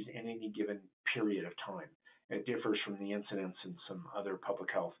disease in any given period of time. It differs from the incidence and some other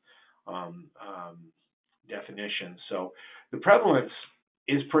public health definitions. So the prevalence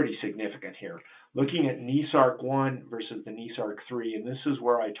is pretty significant here. Looking at NESARC 1 versus the NESARC 3, and this is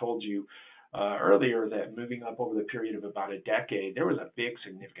where I told you earlier that moving up over the period of about a decade, there was a big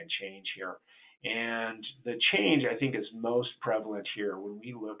significant change here. And the change, I think, is most prevalent here when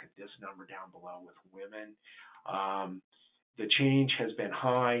we look at this number down below with women. The change has been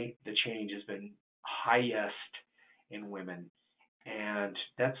high. The change has been highest in women. And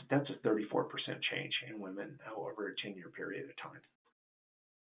that's a 34% change in women over a 10-year period of time.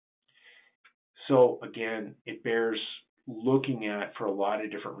 So again, it bears looking at for a lot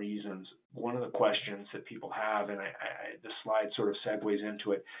of different reasons. One of the questions that people have, and the slide sort of segues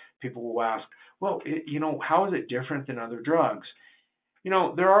into it, people will ask, well, how is it different than other drugs?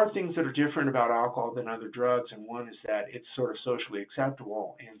 There are things that are different about alcohol than other drugs, and one is that it's sort of socially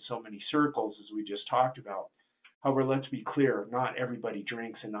acceptable in so many circles, as we just talked about. However, let's be clear, not everybody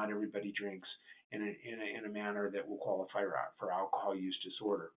drinks, and not everybody drinks in a manner that will qualify for alcohol use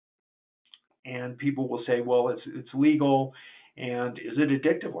disorder. And people will say, well, it's legal, and is it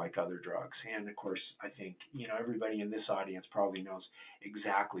addictive like other drugs? And of course, I think everybody in this audience probably knows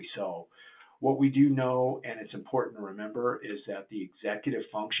exactly so. What we do know, and it's important to remember, is that the executive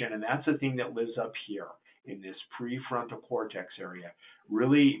function, and that's the thing that lives up here in this prefrontal cortex area,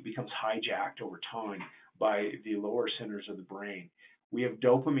 really becomes hijacked over time by the lower centers of the brain. We have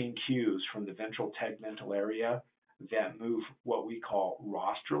dopamine cues from the ventral tegmental area that move what we call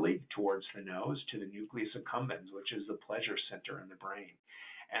rostrally towards the nose to the nucleus accumbens, which is the pleasure center in the brain.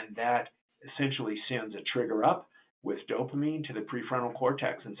 And that essentially sends a trigger up with dopamine to the prefrontal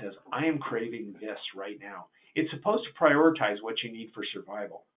cortex and says, I am craving this right now. It's supposed to prioritize what you need for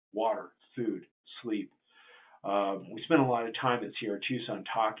survival: water, food, sleep. We spent a lot of time at Sierra Tucson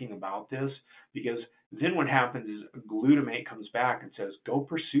talking about this, because then what happens is glutamate comes back and says, go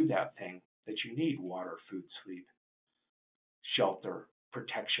pursue that thing that you need: water, food, sleep, shelter,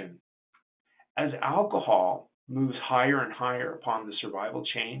 protection. As alcohol moves higher and higher upon the survival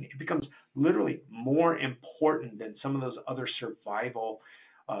chain, it becomes literally more important than some of those other survival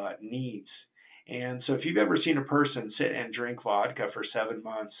needs. And so if you've ever seen a person sit and drink vodka for 7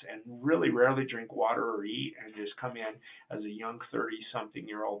 months and really rarely drink water or eat and just come in as a young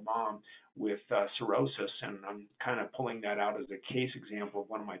 30-something-year-old mom with cirrhosis, and I'm kind of pulling that out as a case example of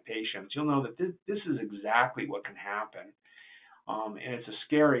one of my patients, you'll know that this is exactly what can happen. And it's a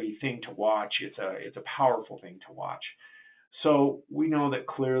scary thing to watch. It's a powerful thing to watch. So we know that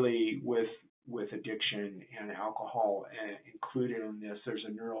clearly with addiction and alcohol included in this, there's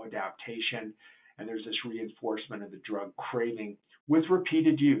a neuroadaptation and there's this reinforcement of the drug craving with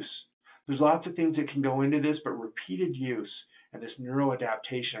repeated use. There's lots of things that can go into this, but repeated use and this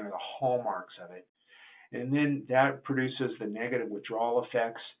neuroadaptation are the hallmarks of it. And then that produces the negative withdrawal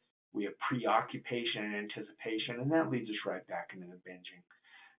effects. We have preoccupation and anticipation, and that leads us right back into the binging.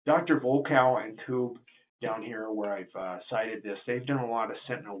 Dr. Volkow and Koob down here where I've cited this, they've done a lot of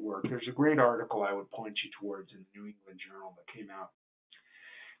sentinel work. There's a great article I would point you towards in the New England Journal that came out.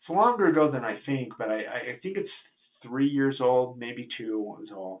 It's longer ago than I think, but I think it's 3 years old, maybe 2 was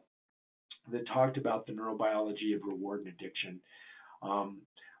all, that talked about the neurobiology of reward and addiction.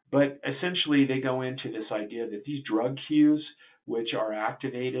 But essentially they go into this idea that these drug cues, which are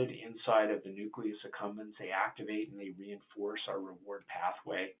activated inside of the nucleus accumbens, they activate and they reinforce our reward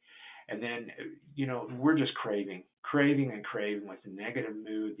pathway. And then, we're just craving with the negative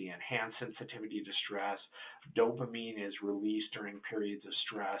mood, the enhanced sensitivity to stress. Dopamine is released during periods of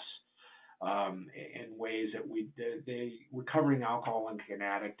stress in ways that the recovering alcoholic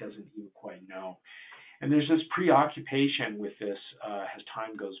addict doesn't even quite know. And there's this preoccupation with this as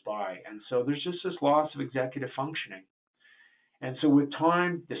time goes by. And so there's just this loss of executive functioning. And so with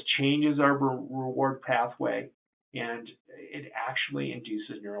time, this changes our reward pathway, and it actually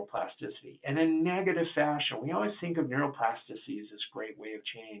induces neuroplasticity. And in negative fashion, we always think of neuroplasticity as this great way of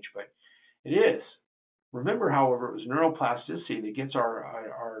change, but it is. Remember, however, it was neuroplasticity that gets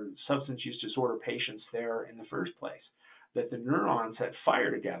our substance use disorder patients there in the first place, that the neurons that fire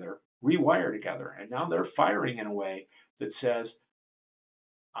together, rewire together, and now they're firing in a way that says,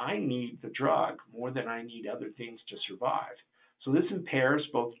 I need the drug more than I need other things to survive. So this impairs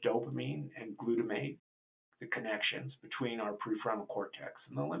both dopamine and glutamate, the connections between our prefrontal cortex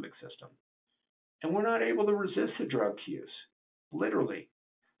and the limbic system. And we're not able to resist the drug cues, literally.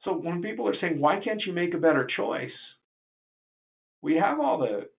 So when people are saying, why can't you make a better choice? We have all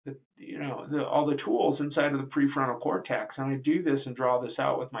all the tools inside of the prefrontal cortex, and I do this and draw this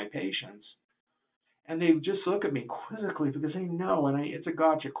out with my patients. And they just look at me quizzically because they know, and it's a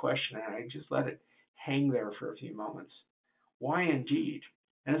gotcha question, and I just let it hang there for a few moments. Why indeed?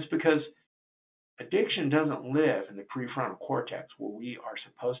 And it's because addiction doesn't live in the prefrontal cortex where we are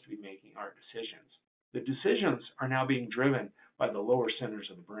supposed to be making our decisions. The decisions are now being driven by the lower centers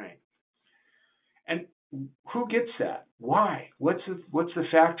of the brain. And who gets that? Why? What's the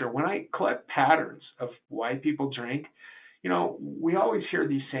factor? When I collect patterns of why people drink, we always hear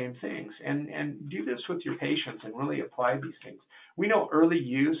these same things. And do this with your patients and really apply these things. We know early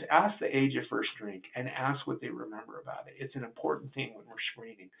use, ask the age of first drink and ask what they remember about it. It's an important thing when we're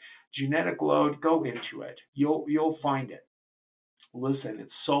screening. Genetic load, go into it. You'll find it. Listen,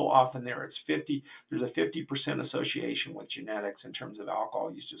 it's so often there. There's a 50% association with genetics in terms of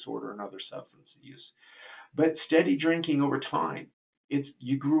alcohol use disorder and other substance use. But steady drinking over time,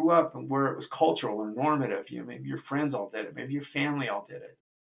 you grew up where it was cultural or normative. Maybe your friends all did it. Maybe your family all did it.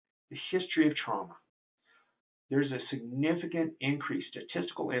 The history of trauma. There's a significant increased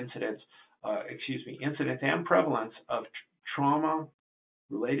statistical incidence and prevalence of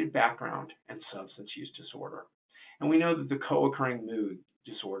trauma-related background and substance use disorder. And we know that the co-occurring mood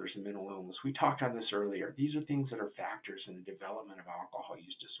disorders and mental illness, we talked on this earlier, these are things that are factors in the development of alcohol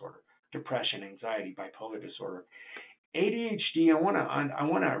use disorder, depression, anxiety, bipolar disorder. ADHD, I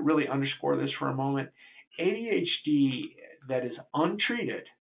want to really underscore this for a moment. ADHD that is untreated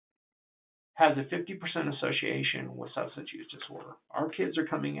has a 50% association with substance use disorder. Our kids are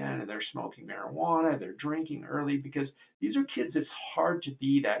coming in and they're smoking marijuana, they're drinking early because these are kids, it's hard to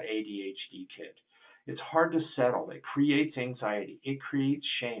be that ADHD kid. It's hard to settle. It creates anxiety. It creates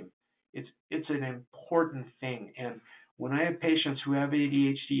shame. It's an important thing. And when I have patients who have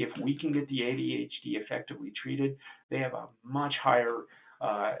ADHD, if we can get the ADHD effectively treated, they have a much higher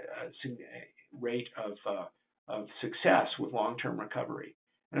rate of success with long-term recovery.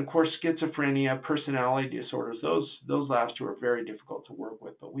 And of course, schizophrenia, personality disorders, those last two are very difficult to work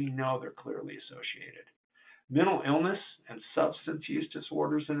with, but we know they're clearly associated. Mental illness and substance use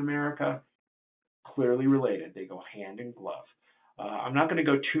disorders in America, clearly related. They go hand in glove. I'm not going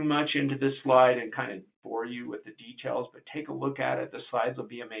to go too much into this slide and kind of bore you with the details, but take a look at it. The slides will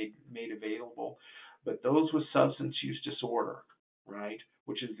be made available. But those with substance use disorder, right,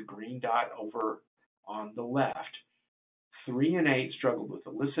 which is the green dot over on the left. 3 and 8 struggled with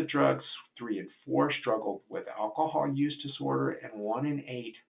illicit drugs, 3 and 4 struggled with alcohol use disorder, and 1 and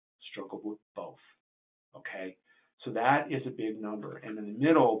 8 struggled with both. Okay, so that is a big number. And in the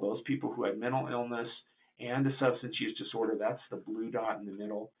middle, those people who had mental illness and a substance use disorder, that's the blue dot in the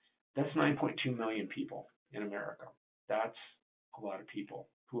middle, that's 9.2 million people in America. That's a lot of people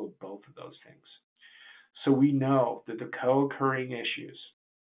who have both of those things. So we know that the co-occurring issues,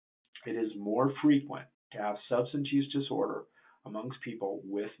 it is more frequent to have substance use disorder amongst people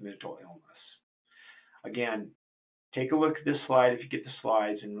with mental illness. Again, take a look at this slide if you get the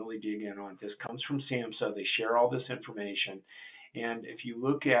slides and really dig in on it. This comes from SAMHSA. They share all this information. And if you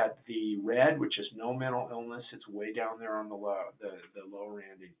look at the red, which is no mental illness, it's way down there on the lower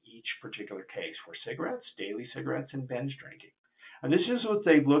end in each particular case for cigarettes, daily cigarettes, and binge drinking. And this is what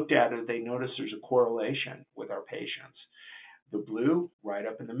they've looked at, and they notice there's a correlation with our patients. The blue, right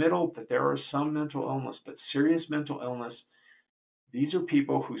up in the middle, that there are some mental illness, but serious mental illness. These are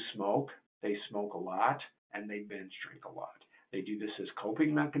people who smoke, they smoke a lot, and they binge drink a lot. They do this as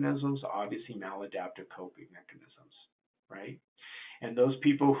coping mechanisms, obviously maladaptive coping mechanisms, right? And those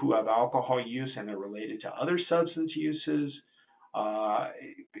people who have alcohol use and they're related to other substance uses,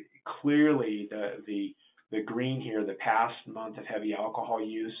 clearly the green here, the past month of heavy alcohol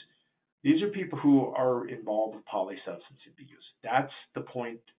use, these are people who are involved with polysubstance abuse. That's the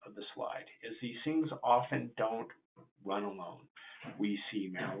point of the slide, is these things often don't run alone. We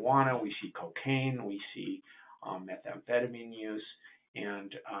see marijuana, we see cocaine, we see methamphetamine use,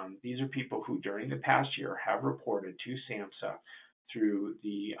 and these are people who during the past year have reported to SAMHSA through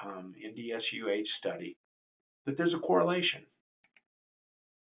the NDSUH study that there's a correlation.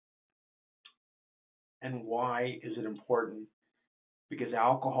 And why is it important? Because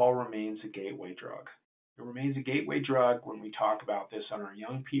alcohol remains a gateway drug. It remains a gateway drug when we talk about this on our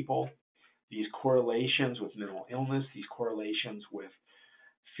young people. These correlations with mental illness, these correlations with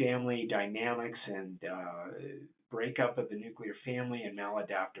family dynamics and breakup of the nuclear family and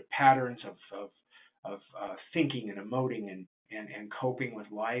maladaptive patterns of thinking and emoting and coping with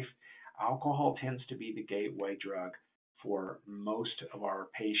life. Alcohol tends to be the gateway drug for most of our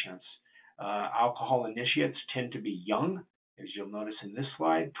patients. Alcohol initiates tend to be young, as you'll notice in this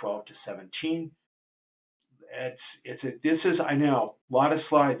slide, 12 to 17. This is, I know, a lot of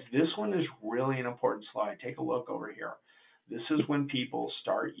slides. This one is really an important slide. Take a look over here. This is when people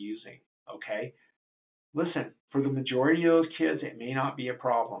start using, okay? Listen, for the majority of those kids, it may not be a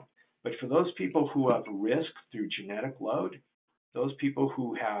problem. But for those people who have risk through genetic load, those people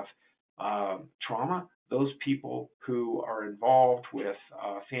who have trauma, those people who are involved with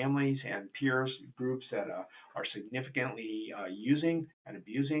families and peers groups that are significantly using and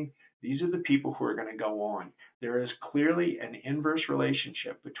abusing, these are the people who are going to go on. There is clearly an inverse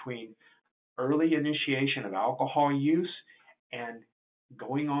relationship between early initiation of alcohol use and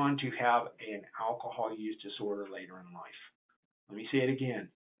going on to have an alcohol use disorder later in life. Let me say it again.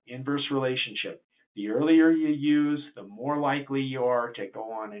 Inverse relationship. The earlier you use, the more likely you are to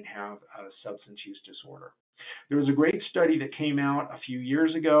go on and have a substance use disorder. There was a great study that came out a few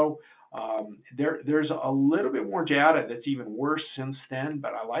years ago. There's a little bit more data that's even worse since then,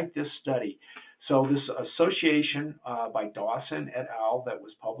 but I like this study. So this association by Dawson et al. That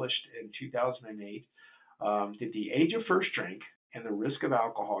was published in 2008 did the age of first drink and the risk of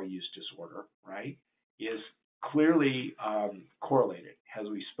alcohol use disorder, right, is clearly correlated, as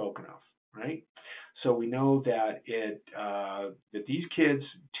we've spoken of, right? So we know that that these kids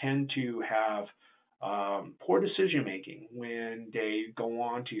tend to have poor decision making when they go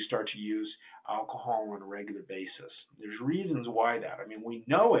on to start to use alcohol on a regular basis. There's reasons why that. I mean, we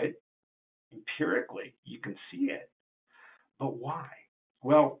know it empirically. You can see it. But why?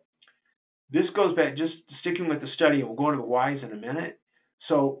 Well, this goes back, just sticking with the study, and we'll go into the whys in a minute.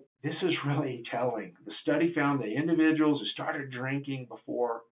 So this is really telling. The study found that individuals who started drinking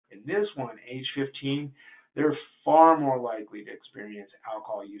before, in this one, age 15, they're far more likely to experience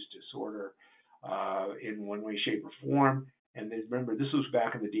alcohol use disorder in one way, shape, or form. And remember, this was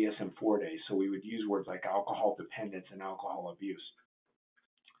back in the DSM-4 days, so we would use words like alcohol dependence and alcohol abuse.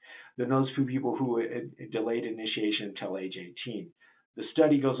 Then those few people who delayed initiation until age 18. The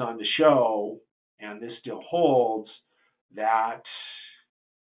study goes on to show, and this still holds, that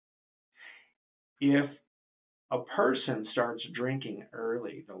if a person starts drinking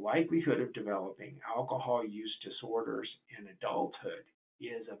early, the likelihood of developing alcohol use disorders in adulthood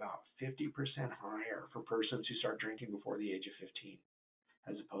is about 50% higher for persons who start drinking before the age of 15,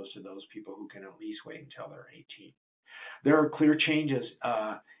 as opposed to those people who can at least wait until they're 18. There are clear changes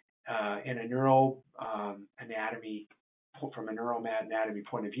in a neural anatomy from a neuroanatomy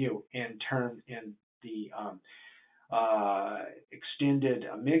point of view, in the extended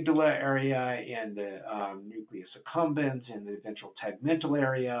amygdala area, in the nucleus accumbens, in the ventral tegmental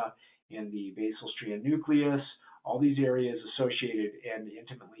area, in the basal striatum nucleus, all these areas associated and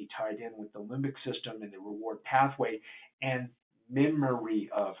intimately tied in with the limbic system and the reward pathway and memory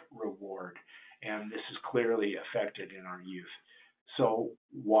of reward. And this is clearly affected in our youth. So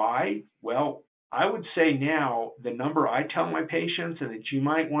why? Well, I would say now the number I tell my patients and that you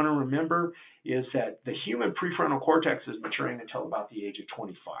might want to remember is that the human prefrontal cortex is maturing until about the age of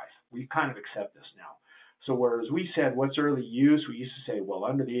 25. We kind of accept this now. So whereas we said, what's early use? We used to say, well,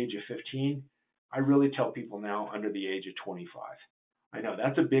 under the age of 15. I really tell people now under the age of 25. I know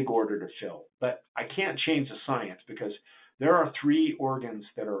that's a big order to fill, but I can't change the science because there are 3 organs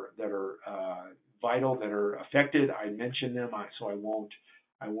that are vital, that are affected. I mentioned them, so I won't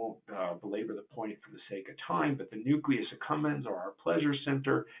belabor the point for the sake of time, but the nucleus accumbens, or our pleasure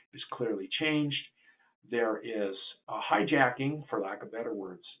center, is clearly changed. There is a hijacking, for lack of better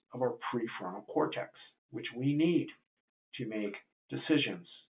words, of our prefrontal cortex, which we need to make decisions,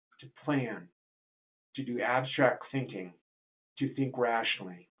 to plan, to do abstract thinking, to think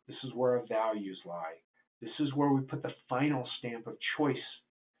rationally. This is where our values lie. This is where we put the final stamp of choice.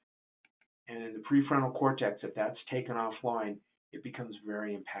 And in the prefrontal cortex, if that's taken offline, it becomes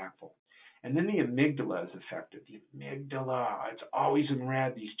very impactful. And then the amygdala is affected. The amygdala, it's always in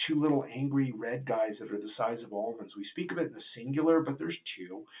red, these 2 little angry red guys that are the size of almonds. We speak of it in the singular, but there's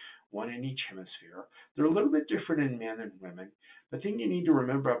 2, 1 in each hemisphere. They're a little bit different in men and women. The thing you need to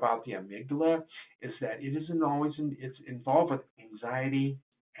remember about the amygdala is that it's involved with anxiety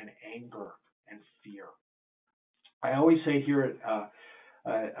and anger and fear. I always say here at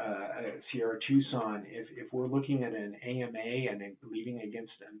Sierra Tucson, if we're looking at an AMA and leading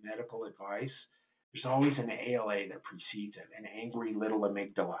against a medical advice, there's always an ALA that precedes it, an angry little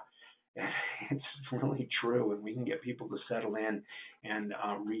amygdala. It's really true, and we can get people to settle in and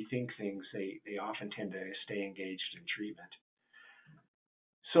rethink things. They often tend to stay engaged in treatment.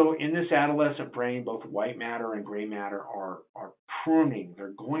 So in this adolescent brain, both white matter and gray matter are pruning. They're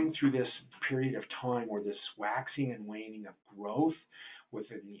going through this period of time where this waxing and waning of growth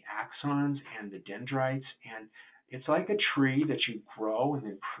within the axons and the dendrites, and it's like a tree that you grow and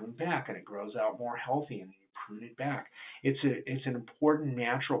then prune back, and it grows out more healthy, and then you prune it back. It's an important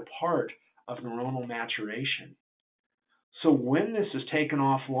natural part of neuronal maturation. So when this is taken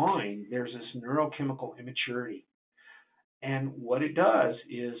offline, there's this neurochemical immaturity. And what it does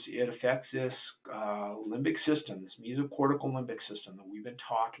is it affects this limbic system, this mesocortical limbic system that we've been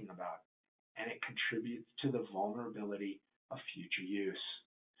talking about, and it contributes to the vulnerability of future use.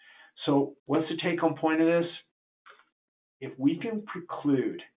 So what's the take-home point of this? If we can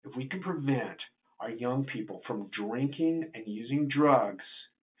prevent our young people from drinking and using drugs,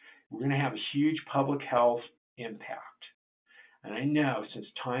 we're going to have a huge public health impact. And I know since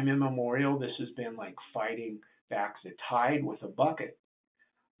time immemorial, this has been like fighting back the tide with a bucket.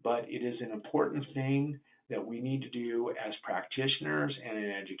 But it is an important thing that we need to do as practitioners and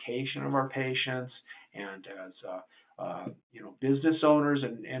in education of our patients and as business owners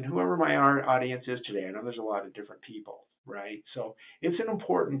and whoever my audience is today. I know there's a lot of different people, right? So it's an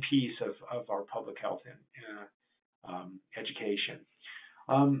important piece of our public health and education.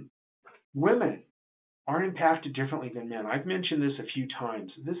 Women are impacted differently than men. I've mentioned this a few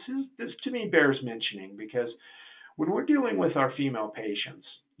times. This to me bears mentioning because when we're dealing with our female patients,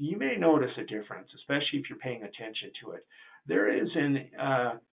 you may notice a difference, especially if you're paying attention to it. There is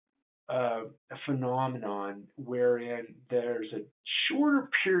a phenomenon wherein there's a shorter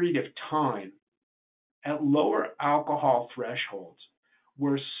period of time at lower alcohol thresholds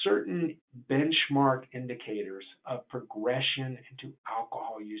where certain benchmark indicators of progression into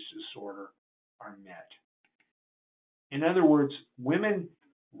alcohol use disorder are met. In other words, women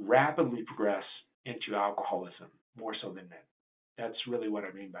rapidly progress into alcoholism more so than men. That's really what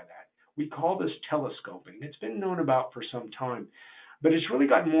I mean by that. We call this telescoping. It's been known about for some time, but it's really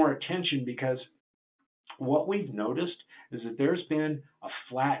gotten more attention because what we've noticed is that there's been a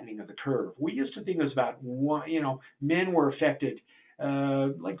flattening of the curve. We used to think it was about men were affected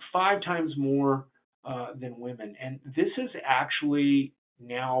like 5 times more than women, and this is actually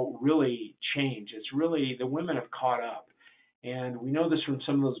now really changed. It's really the women have caught up. And we know this from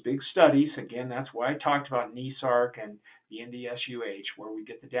some of those big studies. Again, that's why I talked about NESARC and the NDSUH, where we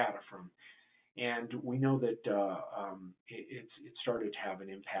get the data from. And we know that it started to have an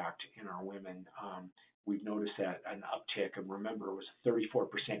impact in our women. We've noticed that an uptick, and remember, it was a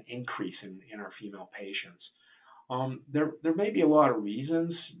 34% increase in our female patients. There may be a lot of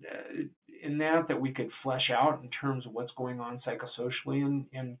reasons in that we could flesh out in terms of what's going on psychosocially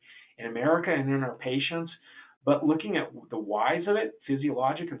in America and in our patients. But looking at the whys of it,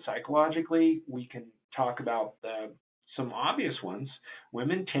 physiologically and psychologically, we can talk about some obvious ones.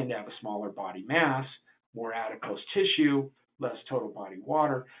 Women tend to have a smaller body mass, more adipose tissue, less total body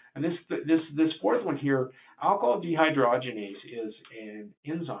water. And this fourth one here, alcohol dehydrogenase, is an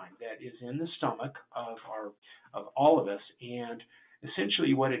enzyme that is in the stomach of all of us, and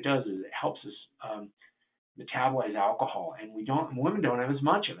essentially what it does is it helps us metabolize alcohol, and women don't have as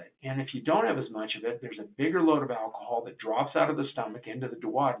much of it. And if you don't have as much of it, there's a bigger load of alcohol that drops out of the stomach into the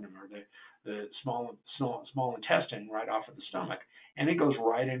duodenum, or the small intestine, right off of the stomach, and it goes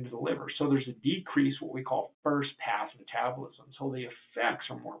right into the liver. So there's a decrease, what we call first pass metabolism. So the effects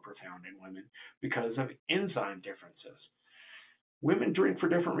are more profound in women because of enzyme differences. Women drink for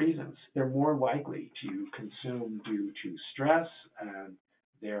different reasons. They're more likely to consume due to stress, and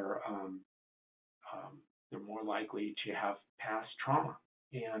they're more likely to have past trauma.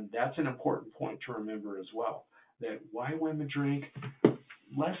 And that's an important point to remember as well, that why women drink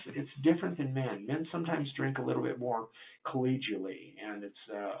less, it's different than men. Men sometimes drink a little bit more collegially, and it's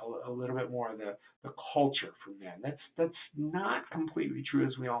a little bit more of the culture for men. That's not completely true,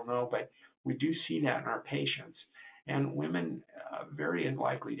 as we all know, but we do see that in our patients. And women very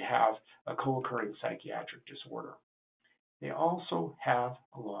unlikely to have a co-occurring psychiatric disorder. They also have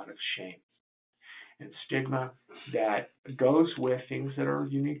a lot of shame and stigma that goes with things that are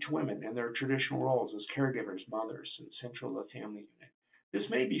unique to women and their traditional roles as caregivers, mothers, and central to the family unit. This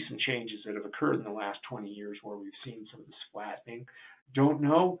may be some changes that have occurred in the last 20 years where we've seen some of this flattening. Don't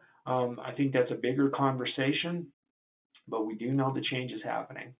know. I think that's a bigger conversation, but we do know the change is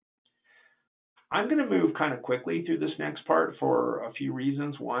happening. I'm going to move kind of quickly through this next part for a few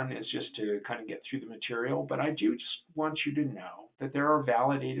reasons. One is just to kind of get through the material, but I do just want you to know that there are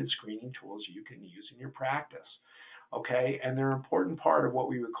validated screening tools you can use in your practice, okay? And they're an important part of what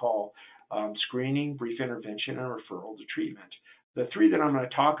we would call screening, brief intervention, and referral to treatment. The three that I'm going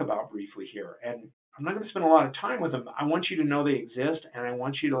to talk about briefly here, and I'm not going to spend a lot of time with them. I want you to know they exist, and I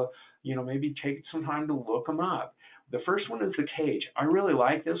want you to, maybe take some time to look them up. The first one is the cage. I really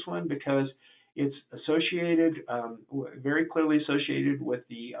like this one because it's associated, very clearly associated with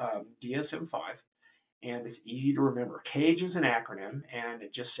the DSM-5, and it's easy to remember. CAGE is an acronym, and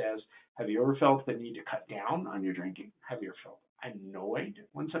it just says, have you ever felt the need to cut down on your drinking? Have you ever felt annoyed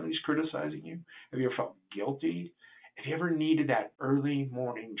when somebody's criticizing you? Have you ever felt guilty? Have you ever needed that early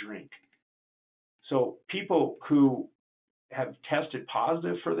morning drink? So people who have tested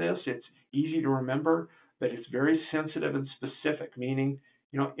positive for this, it's easy to remember, but it's very sensitive and specific, meaning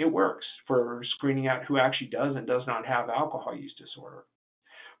it works for screening out who actually does and does not have alcohol use disorder.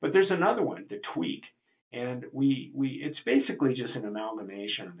 But there's another one, the tweak, and it's basically just an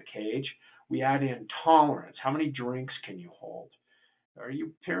amalgamation of the CAGE. We add in tolerance. How many drinks can you hold?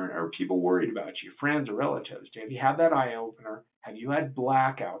 Are people worried about you, friends or relatives? Have you had that eye opener? Have you had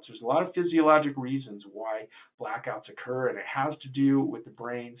blackouts? There's a lot of physiologic reasons why blackouts occur, and it has to do with the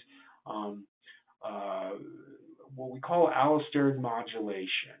brain's what we call allosteric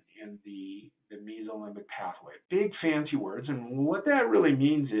modulation in the mesolimbic pathway. Big fancy words, and what that really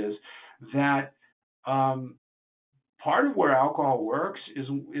means is that part of where alcohol works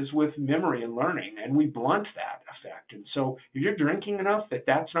is with memory and learning, and we blunt that effect. And so if you're drinking enough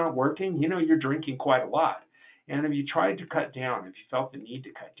that's not working, you're drinking quite a lot. And if you tried to cut down, if you felt the need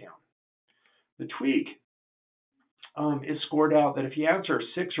to cut down, the tweak is scored out that if you answer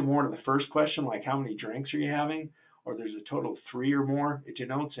 6 or more to the first question, like how many drinks are you having, or there's a total of 3 or more, it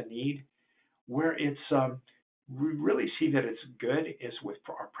denotes a need. Where it's we really see that it's good is with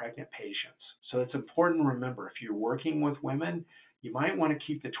our pregnant patients. So it's important to remember, if you're working with women, you might want to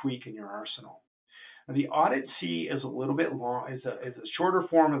keep the tweak in your arsenal. Now, the audit C is a little bit long, is a shorter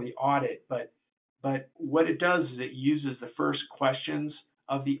form of the audit, but what it does is it uses the first questions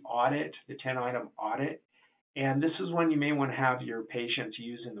of the audit, the 10-item audit, and this is one you may want to have your patients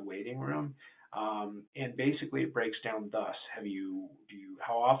use in the waiting room. And basically it breaks down thus.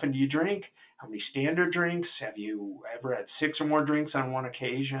 How often do you drink? How many standard drinks? Have you ever had 6 or more drinks on one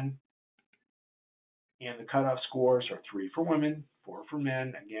occasion? And the cutoff scores are 3 for women, 4 for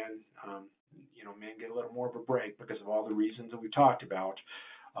men. Again, men get a little more of a break because of all the reasons that we talked about.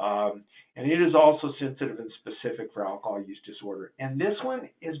 And it is also sensitive and specific for alcohol use disorder. And this one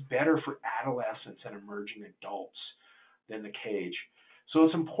is better for adolescents and emerging adults than the CAGE. So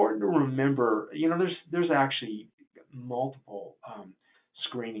it's important to remember, there's actually multiple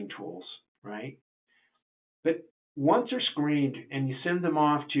screening tools, right? But once they're screened and you send them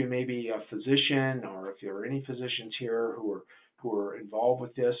off to maybe a physician, or if there are any physicians here who are involved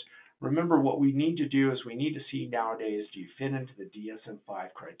with this, remember what we need to do is we need to see nowadays, do you fit into the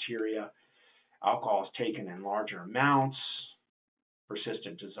DSM-5 criteria? Alcohol is taken in larger amounts,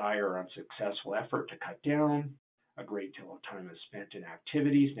 persistent desire or unsuccessful effort to cut down, a great deal of time is spent in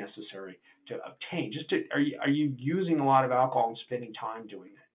activities necessary to obtain. Are you using a lot of alcohol and spending time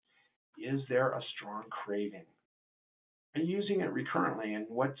doing it? Is there a strong craving? Are you using it recurrently? And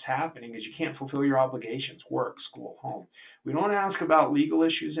what's happening is you can't fulfill your obligations, work, school, home. We don't ask about legal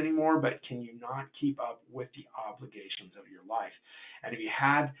issues anymore, but can you not keep up with the obligations of your life? And if you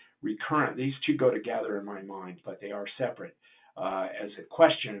had recurrent, these two go together in my mind, but they are separate. As a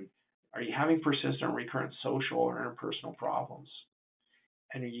question, are you having persistent, recurrent social or interpersonal problems?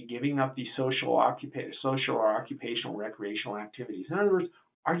 And are you giving up these social or occupational, recreational activities? In other words,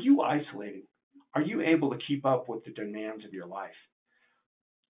 are you isolating? Are you able to keep up with the demands of your life?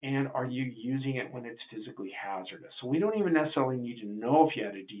 And are you using it when it's physically hazardous? So we don't even necessarily need to know if you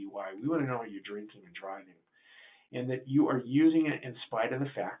had a DUI. We want to know you're drinking and driving, and that you are using it in spite of the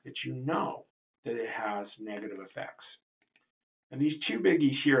fact that you know that it has negative effects. And these two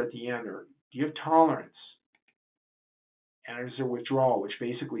biggies here at the end are, do you have tolerance? And is there withdrawal, which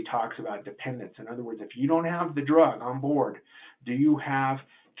basically talks about dependence. In other words, if you don't have the drug on board, do you have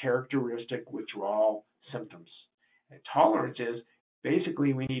characteristic withdrawal symptoms? And tolerance is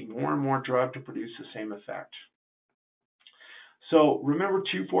basically we need more and more drug to produce the same effect. So remember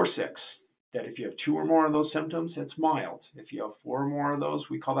 246, that if you have 2 or more of those symptoms, it's mild. If you have 4 or more of those,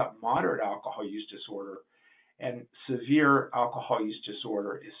 we call that moderate alcohol use disorder. And severe alcohol use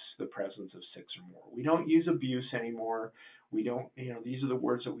disorder is the presence of 6 or more. We don't use abuse anymore. We don't, these are the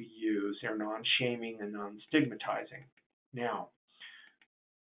words that we use. They're non-shaming and non-stigmatizing. Now,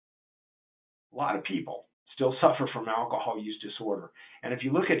 a lot of people still suffer from alcohol use disorder. And if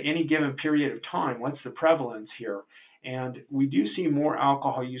you look at any given period of time, what's the prevalence here? And we do see more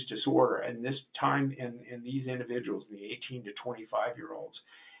alcohol use disorder, and this time in these individuals, in the 18 to 25-year-olds.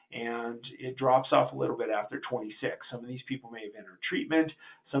 And it drops off a little bit after 26. Some of these people may have entered treatment.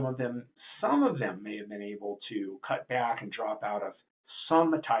 Some of them may have been able to cut back and drop out of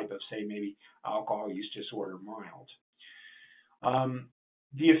some type of, say, maybe alcohol use disorder mild.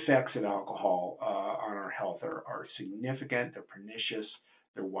 The effects of alcohol on our health are significant. They're pernicious.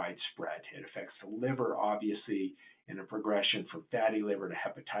 They're widespread. It affects the liver, obviously, in a progression from fatty liver to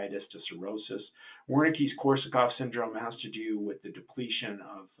hepatitis to cirrhosis. Wernicke's-Korsakoff syndrome has to do with the depletion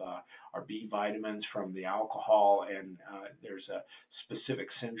of our B vitamins from the alcohol, and there's a specific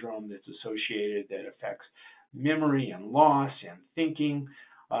syndrome that's associated that affects memory and loss and thinking.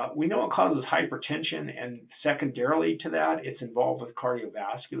 We know it causes hypertension, and secondarily to that, it's involved with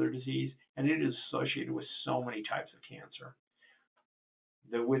cardiovascular disease, and it is associated with so many types of cancer.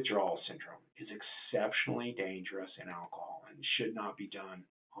 The withdrawal syndrome is exceptionally dangerous in alcohol and should not be done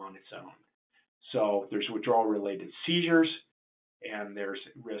on its own. So there's withdrawal-related seizures, and there's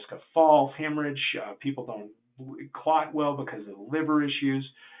risk of fall, hemorrhage. People don't clot well because of the liver issues,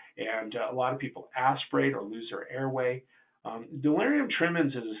 and a lot of people aspirate or lose their airway. Delirium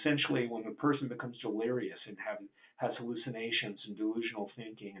tremens is essentially when the person becomes delirious and has hallucinations and delusional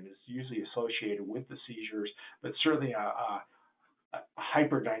thinking, and is usually associated with the seizures, but certainly a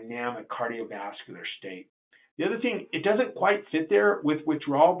hyperdynamic cardiovascular state. The other thing, it doesn't quite fit there with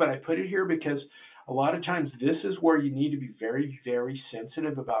withdrawal, but I put it here because a lot of times this is where you need to be very, very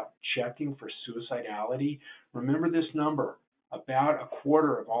sensitive about checking for suicidality. Remember this number, about a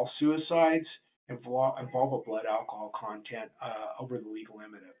quarter of all suicides involve a blood alcohol content over the legal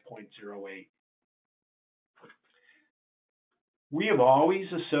limit of 0.08. We have always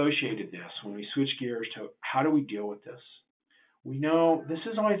associated this when we switch gears to how do we deal with this? We know this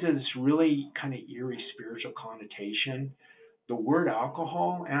is always this really kind of eerie spiritual connotation. The word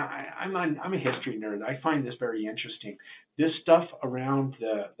alcohol, and I'm a history nerd. I find this very interesting. This stuff around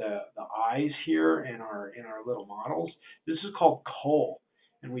the eyes here in our little models, this is called coal.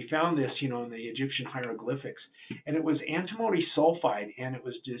 And we found this, in the Egyptian hieroglyphics. And it was antimony sulfide, and it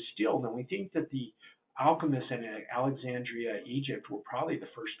was distilled. And we think that the alchemists in Alexandria, Egypt, were probably the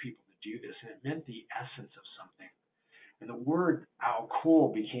first people to do this. And it meant the essence of something. And the word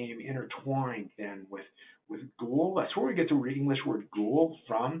alcohol became intertwined then with ghoul. That's where we get the English word ghoul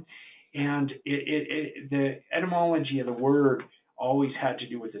from. And the etymology of the word always had to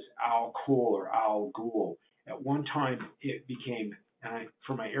do with this al-Kul or al-Ghul. At one time, it became, and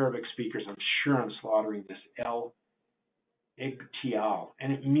for my Arabic speakers, I'm sure I'm slaughtering this, el-Igtial.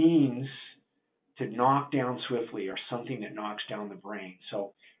 And it means to knock down swiftly or something that knocks down the brain.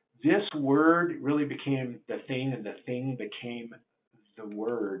 So this word really became the thing, and the thing became the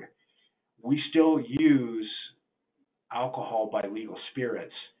word. We still use alcohol by legal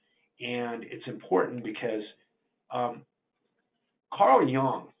spirits, and it's important because Carl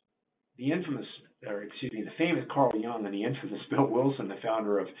Jung, the famous Carl Jung and the infamous Bill Wilson, the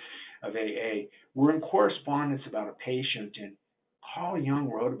founder of AA, were in correspondence about a patient, and Carl Jung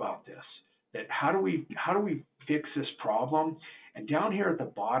wrote about this, that how do we fix this problem? And down here at the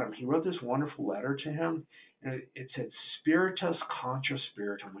bottom, he wrote this wonderful letter to him, and it said spiritus contra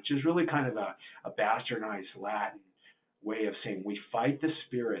spiritum, which is really kind of a bastardized Latin way of saying we fight the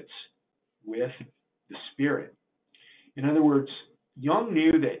spirits with the spirit. In other words, Jung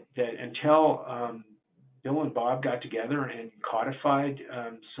knew that until Bill and Bob got together and codified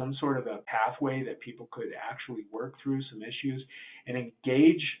some sort of a pathway that people could actually work through some issues and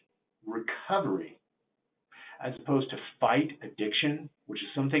engage recovery as opposed to fight addiction, which is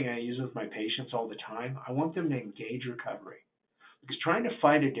something I use with my patients all the time. I want them to engage recovery, because trying to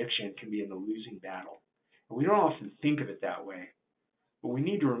fight addiction can be in the losing battle. And we don't often think of it that way, but we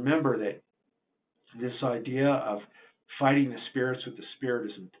need to remember that this idea of fighting the spirits with the spirit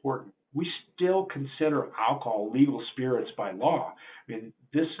is important. We still consider alcohol legal spirits by law. I mean,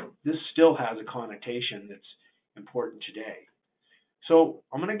 this still has a connotation that's important today. So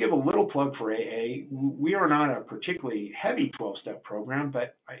I'm going to give a little plug for AA. We are not a particularly heavy 12-step program,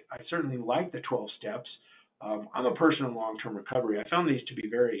 but I certainly like the 12 steps. I'm a person in long-term recovery. I found these to be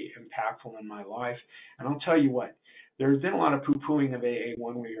very impactful in my life. And I'll tell you what, there's been a lot of poo-pooing of AA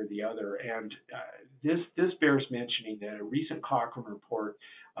one way or the other. And this bears mentioning that a recent Cochrane report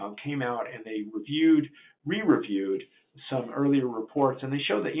came out, and they re-reviewed some earlier reports, and they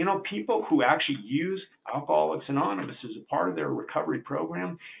show that, people who actually use Alcoholics Anonymous as a part of their recovery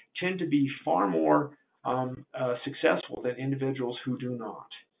program tend to be far more successful than individuals who do not,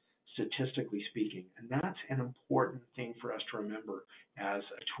 statistically speaking. And that's an important thing for us to remember as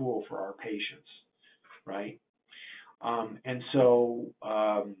a tool for our patients, right? And so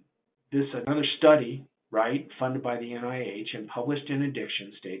another study, right, funded by the NIH and published in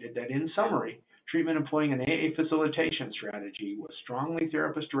Addiction, stated that in summary, treatment employing an AA facilitation strategy was strongly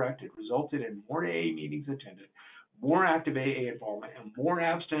therapist-directed, resulted in more AA meetings attended, more active AA involvement, and more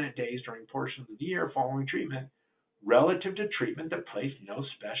abstinent days during portions of the year following treatment, relative to treatment that placed no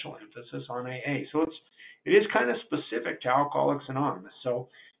special emphasis on AA. So it is kind of specific to Alcoholics Anonymous. So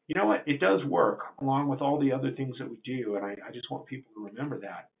you know what? It does work along with all the other things that we do, and I just want people to remember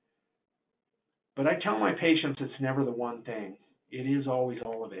that. But I tell my patients it's never the one thing. It is always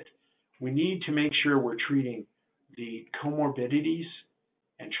all of it. We need to make sure we're treating the comorbidities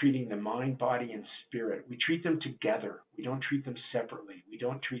and treating the mind, body, and spirit. We treat them together. We don't treat them separately. We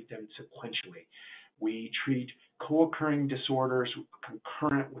don't treat them sequentially. We treat co-occurring disorders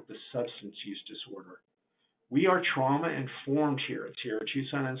concurrent with the substance use disorder. We are trauma-informed here at Sierra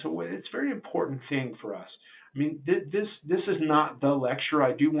Tucson, and so it's a very important thing for us. I mean, this is not the lecture.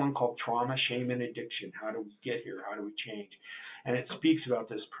 I do one called Trauma, Shame, and Addiction. How do we get here? How do we change? And it speaks about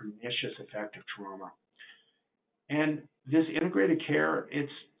this pernicious effect of trauma. And this integrated care,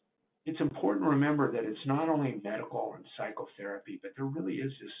 it's important to remember that it's not only medical and psychotherapy, but there really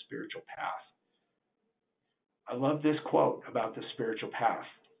is this spiritual path. I love this quote about the spiritual path.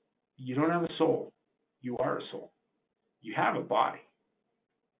 You don't have a soul. You are a soul. You have a body.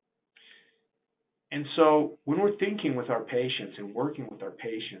 And so when we're thinking with our patients and working with our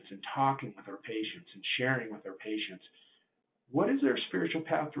patients and talking with our patients and sharing with our patients, what does their spiritual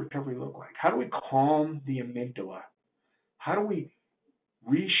path to recovery look like? How do we calm the amygdala? How do we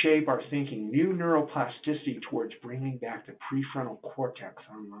reshape our thinking, new neuroplasticity towards bringing back the prefrontal cortex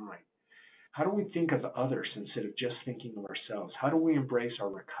online? How do we think of others instead of just thinking of ourselves? How do we embrace our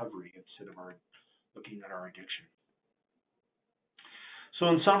recovery instead of looking at our addiction? So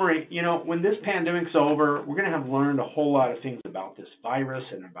in summary, when this pandemic's over, we're going to have learned a whole lot of things about this virus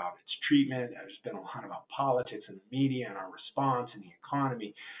and about its treatment. There's been a lot about politics and the media and our response and the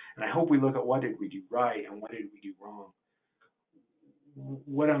economy. And I hope we look at what did we do right and what did we do wrong.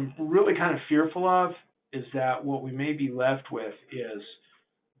 What I'm really kind of fearful of is that what we may be left with is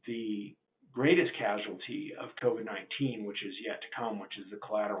the greatest casualty of COVID-19, which is yet to come, which is the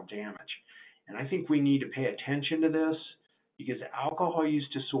collateral damage. And I think we need to pay attention to this, because alcohol use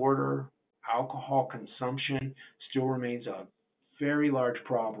disorder, alcohol consumption still remains a very large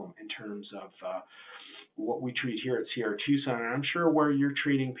problem in terms of what we treat here at Sierra Tucson, and I'm sure where you're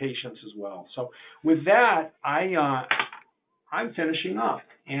treating patients as well. So with that, I'm finishing up,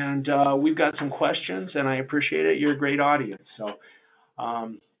 and we've got some questions, and I appreciate it. You're a great audience.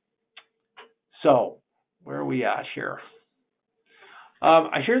 So where are we at here?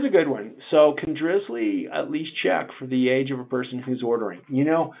 Here's a good one. So can Drizzly at least check for the age of a person who's ordering?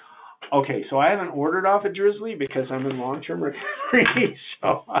 Okay, so I haven't ordered off of Drizzly because I'm in long-term recovery.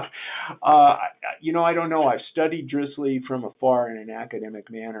 So, I don't know. I've studied Drizzly from afar in an academic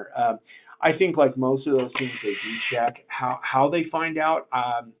manner. I think like most of those things, they do check. How they find out,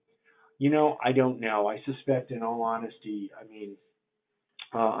 I don't know. I suspect, in all honesty,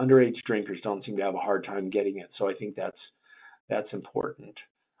 underage drinkers don't seem to have a hard time getting it. So I think that's important.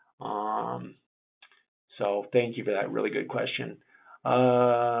 So thank you for that really good question. So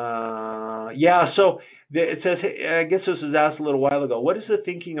it says, I guess this was asked a little while ago, what is the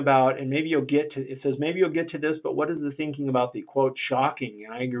thinking about, and maybe you'll get to this, but what is the thinking about the, quote, shocking,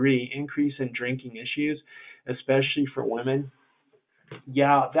 and I agree, increase in drinking issues, especially for women?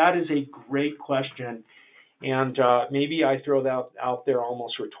 Yeah, that is a great question. And maybe I throw that out there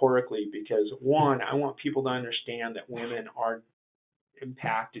almost rhetorically because, one, I want people to understand that women are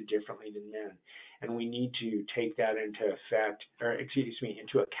impacted differently than men, and we need to take that into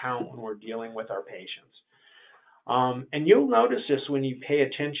account when we're dealing with our patients. And you'll notice this when you pay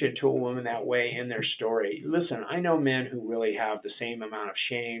attention to a woman that way in their story. Listen, I know men who really have the same amount of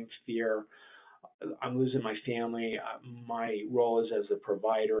shame, fear. I'm losing my family. My role is as a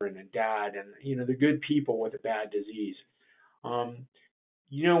provider and a dad, and they're good people with a bad disease.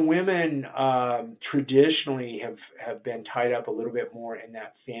 Women traditionally have been tied up a little bit more in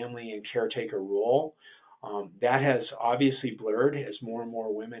that family and caretaker role. That has obviously blurred as more and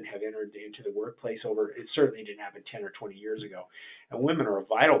more women have entered into the workplace. It certainly didn't happen 10 or 20 years ago. And women are a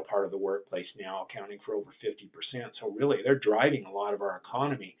vital part of the workplace now, accounting for over 50%. So really, they're driving a lot of our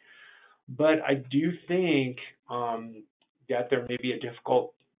economy. But I do think that there may be a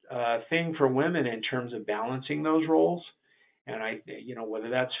difficult thing for women in terms of balancing those roles. And whether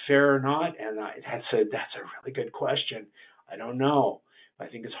that's fair or not, and that's a really good question. I don't know. I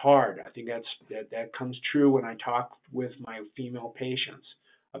think it's hard. I think that comes true when I talk with my female patients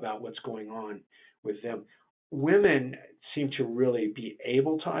about what's going on with them. Women seem to really be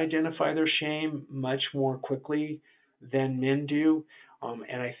able to identify their shame much more quickly than men do.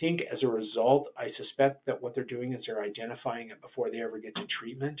 And I think as a result, I suspect that what they're doing is they're identifying it before they ever get to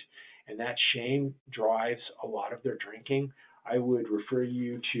treatment. And that shame drives a lot of their drinking. I would refer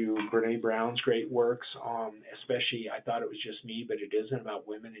you to Brene Brown's great works, especially I Thought It Was Just Me, but it isn't, about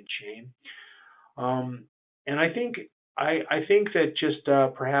women and shame. And I think that just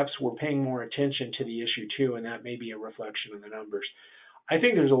perhaps we're paying more attention to the issue too, and that may be a reflection of the numbers. I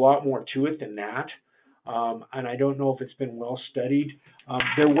think there's a lot more to it than that. And I don't know if it's been well studied.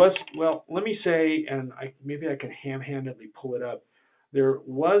 Let me say, and maybe I can ham-handedly pull it up. There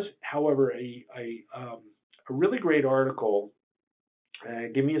was, however, a really great article.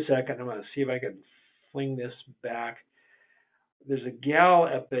 Give me a second. I'm going to see if I can fling this back. There's a gal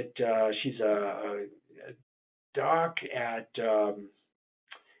up at, she's a doc at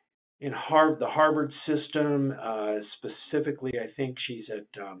in the Harvard system. Specifically, I think she's at.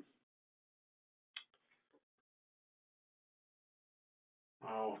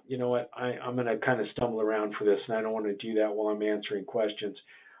 You know what? I'm going to kind of stumble around for this, and I don't want to do that while I'm answering questions.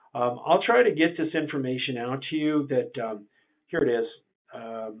 I'll try to get this information out to you. Here it is.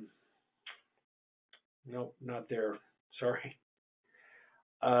 Nope, not there. Sorry.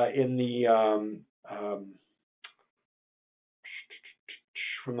 In the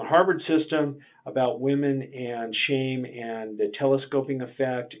from the Harvard system about women and shame and the telescoping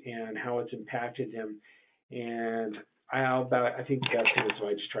effect and how it's impacted them. And I think that's it, so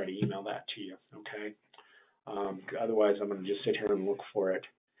I just try to email that to you, okay? Otherwise, I'm going to just sit here and look for it.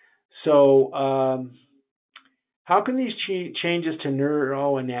 So, how can these changes to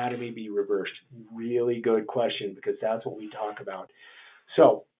neuroanatomy be reversed? Really good question, because that's what we talk about.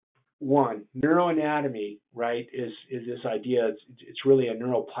 So, one, neuroanatomy, right, is this idea, it's really a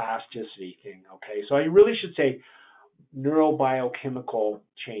neuroplasticity thing, okay? So I really should say neurobiochemical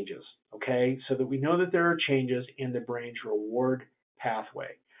changes, okay? So that we know that there are changes in the brain's reward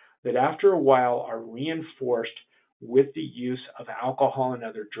pathway that after a while are reinforced with the use of alcohol and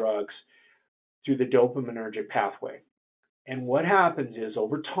other drugs through the dopaminergic pathway. And what happens is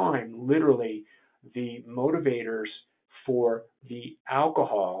over time, literally, the motivators for the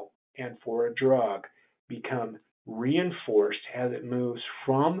alcohol and for a drug become reinforced as it moves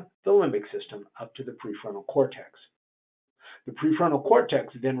from the limbic system up to the prefrontal cortex. The prefrontal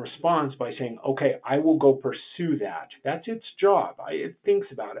cortex then responds by saying, okay, I will go pursue that. That's its job. It thinks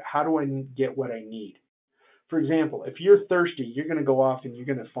about it. How do I get what I need? For example, if you're thirsty, you're going to go off and you're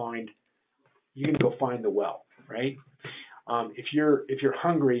going to go find the well, right? If you're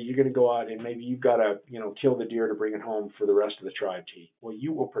hungry, you're going to go out and maybe you've got to kill the deer to bring it home for the rest of the tribe to eat. Well,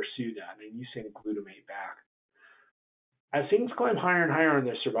 you will pursue that, and you send glutamate back. As things climb higher and higher on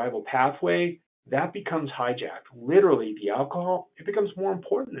their survival pathway, that becomes hijacked. Literally, the alcohol, it becomes more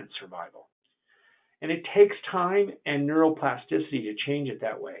important than survival. And it takes time and neuroplasticity to change it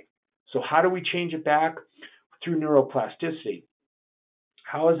that way. So how do we change it back? Through neuroplasticity.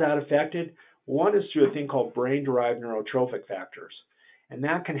 How is that affected? One is through a thing called brain-derived neurotrophic factors. And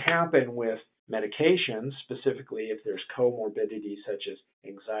that can happen with medications, specifically if there's comorbidities such as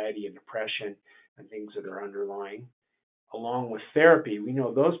anxiety and depression and things that are underlying. Along with therapy, we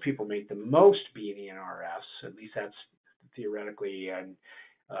know those people make the most BNRFs, at least that's theoretically, and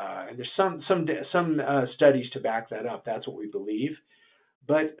there's some studies to back that up. That's what we believe.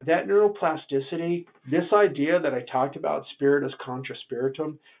 But that neuroplasticity, this idea that I talked about, spiritus contra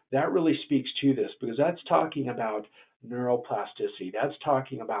spiritum, that really speaks to this, because that's talking about neuroplasticity. That's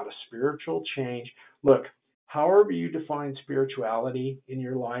talking about a spiritual change. Look, however you define spirituality in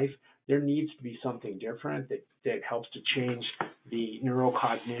your life, there needs to be something different that helps to change the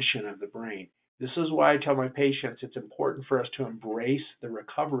neurocognition of the brain. This is why I tell my patients it's important for us to embrace the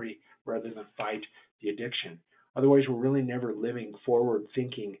recovery rather than fight the addiction. Otherwise, we're really never living forward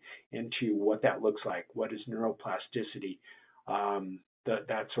thinking into what that looks like. What is neuroplasticity?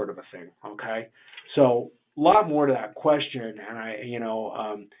 That sort of a thing. Okay. So a lot more to that question, and I,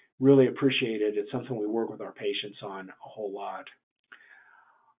 really appreciate it. It's something we work with our patients on a whole lot.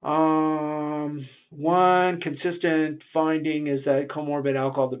 One consistent finding is that comorbid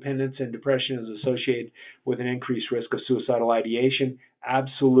alcohol dependence and depression is associated with an increased risk of suicidal ideation.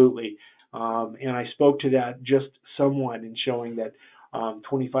 Absolutely. And I spoke to that just somewhat in showing that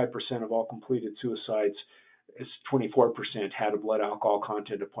 25% of all completed suicides, 24% had a blood alcohol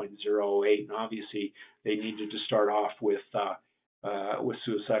content of 0.08, and obviously they needed to start off with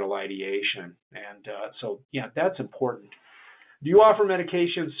suicidal ideation. And so, yeah, that's important. Do you offer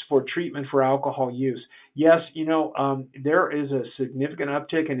medications for treatment for alcohol use? Yes, there is a significant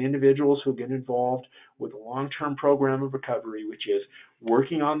uptick in individuals who get involved with a long-term program of recovery, which is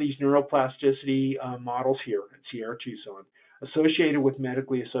working on these neuroplasticity models here at Sierra Tucson, associated with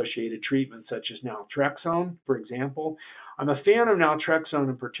medically associated treatments such as naltrexone, for example. I'm a fan of naltrexone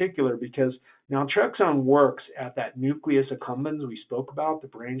in particular because naltrexone works at that nucleus accumbens we spoke about, the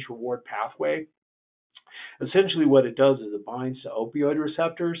brain's reward pathway. Essentially what it does is it binds to opioid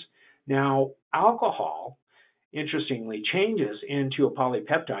receptors. Now, alcohol, interestingly, changes into a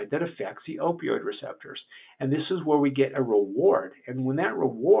polypeptide that affects the opioid receptors. And this is where we get a reward. And when that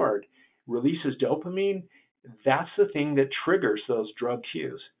reward releases dopamine, that's the thing that triggers those drug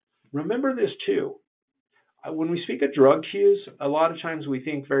cues. Remember this too. When we speak of drug cues, a lot of times we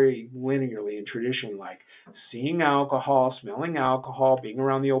think very linearly and traditionally, like seeing alcohol, smelling alcohol, being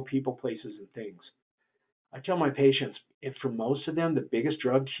around the old people, places, and things. I tell my patients, for most of them, the biggest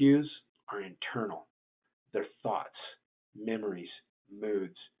drug cues are internal. Their thoughts, memories,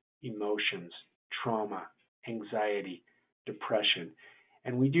 moods, emotions, trauma, anxiety, depression.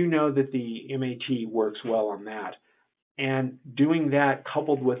 And we do know that the MAT works well on that. And doing that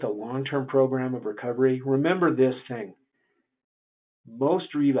coupled with a long-term program of recovery, remember this thing.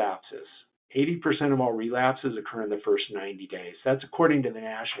 Most relapses, 80% of all relapses occur in the first 90 days. That's according to the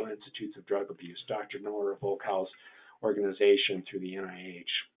National Institutes of Drug Abuse, Dr. Nora Volkow's organization through the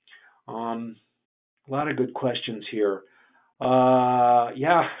NIH. A lot of good questions here.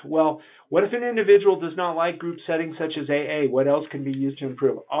 Well, what if an individual does not like group settings such as AA? What else can be used to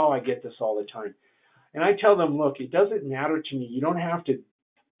improve? Oh, I get this all the time. And I tell them, look, it doesn't matter to me. You don't have to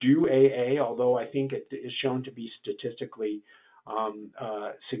do AA, although I think it is shown to be statistically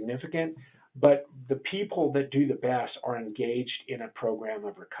significant. But the people that do the best are engaged in a program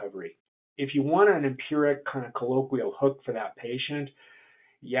of recovery. If you want an empiric kind of colloquial hook for that patient,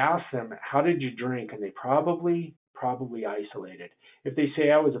 you ask them, how did you drink? And they probably isolated. If they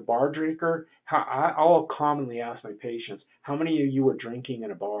say I was a bar drinker, I'll commonly ask my patients, how many of you were drinking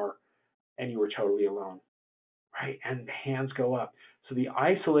in a bar and you were totally alone? Right? And the hands go up. So the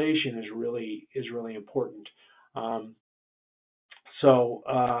isolation is really important.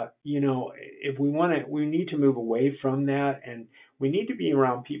 If we need to move away from that, and we need to be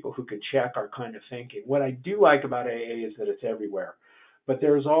around people who can check our kind of thinking. What I do like about AA is that it's everywhere. But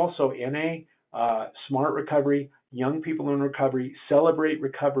there's also NA, Smart Recovery, Young People in Recovery, Celebrate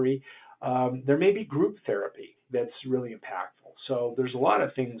Recovery. There may be group therapy that's really impactful. So there's a lot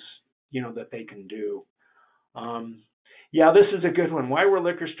of things, that they can do. This is a good one. Why were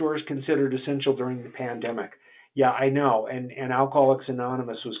liquor stores considered essential during the pandemic? Yeah, I know. And Alcoholics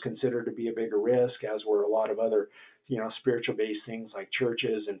Anonymous was considered to be a bigger risk, as were a lot of other, spiritual-based things like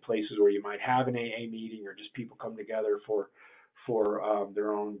churches and places where you might have an AA meeting or just people come together for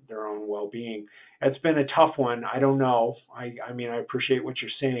their own well-being. It's been a tough one. I don't know. I mean, I appreciate what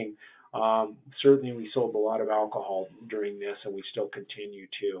you're saying. Certainly, we sold a lot of alcohol during this, and we still continue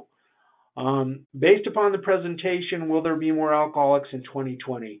to. Based upon the presentation, will there be more alcoholics in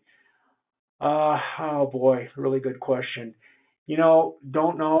 2020? Oh boy, really good question.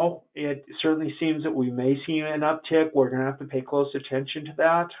 Don't know. It certainly seems that we may see an uptick. We're going to have to pay close attention to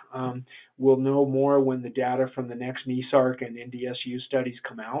that. We'll know more when the data from the next NESARC and NDSU studies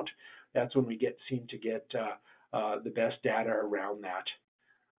come out. That's when we seem to get the best data around that.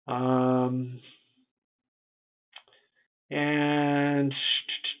 And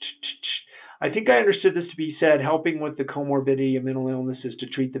I think I understood this to be said, helping with the comorbidity of mental illness is to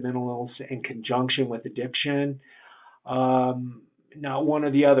treat the mental illness in conjunction with addiction. Not one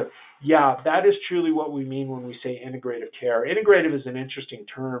or the other. Yeah, that is truly what we mean when we say integrative care. Integrative is an interesting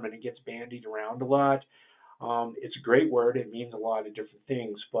term, and it gets bandied around a lot. It's a great word. It means a lot of different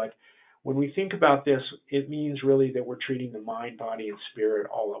things. But when we think about this, it means really that we're treating the mind, body, and spirit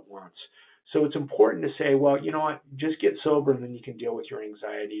all at once. So it's important to say, well, you know what, just get sober and then you can deal with your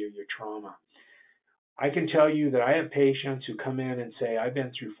anxiety or your trauma. I can tell you that I have patients who come in and say, I've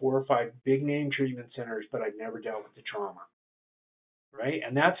been through 4 or 5 big name treatment centers, but I've never dealt with the trauma, right?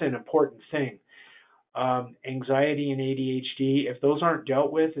 And that's an important thing. Anxiety and ADHD, if those aren't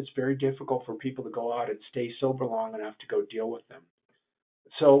dealt with, it's very difficult for people to go out and stay sober long enough to go deal with them.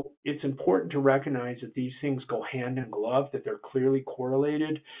 So it's important to recognize that these things go hand in glove, that they're clearly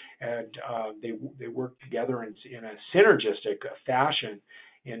correlated, and they work together in a synergistic fashion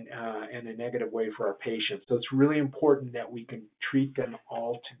in a negative way for our patients. So it's really important that we can treat them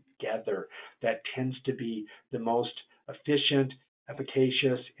all together. That tends to be the most efficient,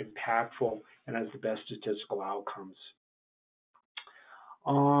 efficacious, impactful, and has the best statistical outcomes.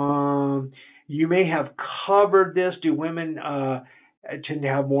 You may have covered this. Do women tend to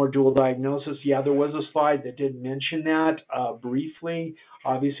have more dual diagnosis? Yeah, there was a slide that did mention that briefly.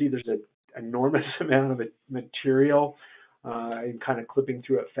 Obviously, there's an enormous amount of material and kind of clipping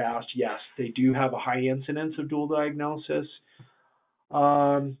through it fast. Yes, they do have a high incidence of dual diagnosis.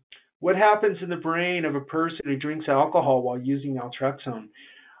 What happens in the brain of a person who drinks alcohol while using naltrexone?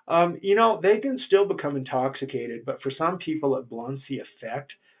 They can still become intoxicated, but for some people it blunts the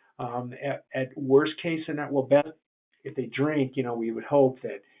effect. At worst case scenario, best if they drink, we would hope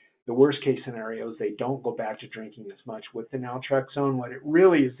that the worst case scenarios, they don't go back to drinking as much with the naltrexone. What it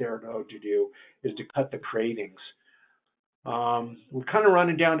really is there to do is to cut the cravings. We're kind of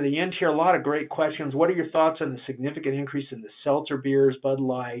running down to the end here. A lot of great questions. What are your thoughts on the significant increase in the seltzer beers, Bud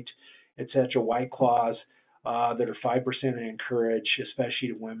Light, etc., White Claws that are 5% and encourage, especially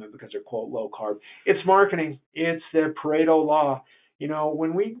to women because they're, quote, low carb? It's marketing. It's the Pareto law.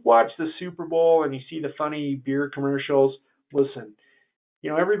 When we watch the Super Bowl and you see the funny beer commercials, listen,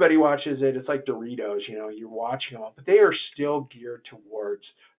 everybody watches it. It's like Doritos, you're watching them, but they are still geared towards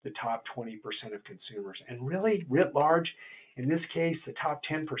the top 20% of consumers. And really, writ large, in this case, the top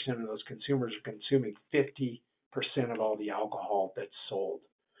 10% of those consumers are consuming 50% of all the alcohol that's sold.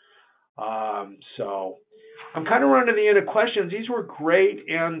 So I'm kind of running to the end of questions. These were great,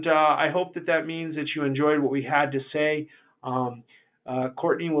 and I hope that means that you enjoyed what we had to say.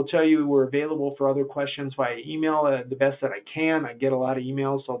 Courtney will tell you we're available for other questions via email the best that I can. I get a lot of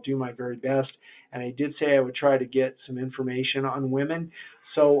emails, so I'll do my very best. And I did say I would try to get some information on women.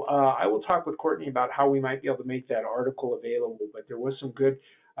 So I will talk with Courtney about how we might be able to make that article available. But there was some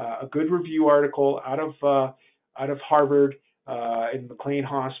a good review article out of Harvard in McLean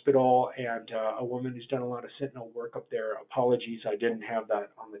Hospital, and a woman who's done a lot of sentinel work up there. Apologies, I didn't have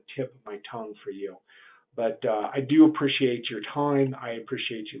that on the tip of my tongue for you. But I do appreciate your time. I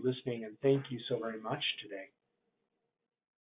appreciate you listening, and thank you so very much today.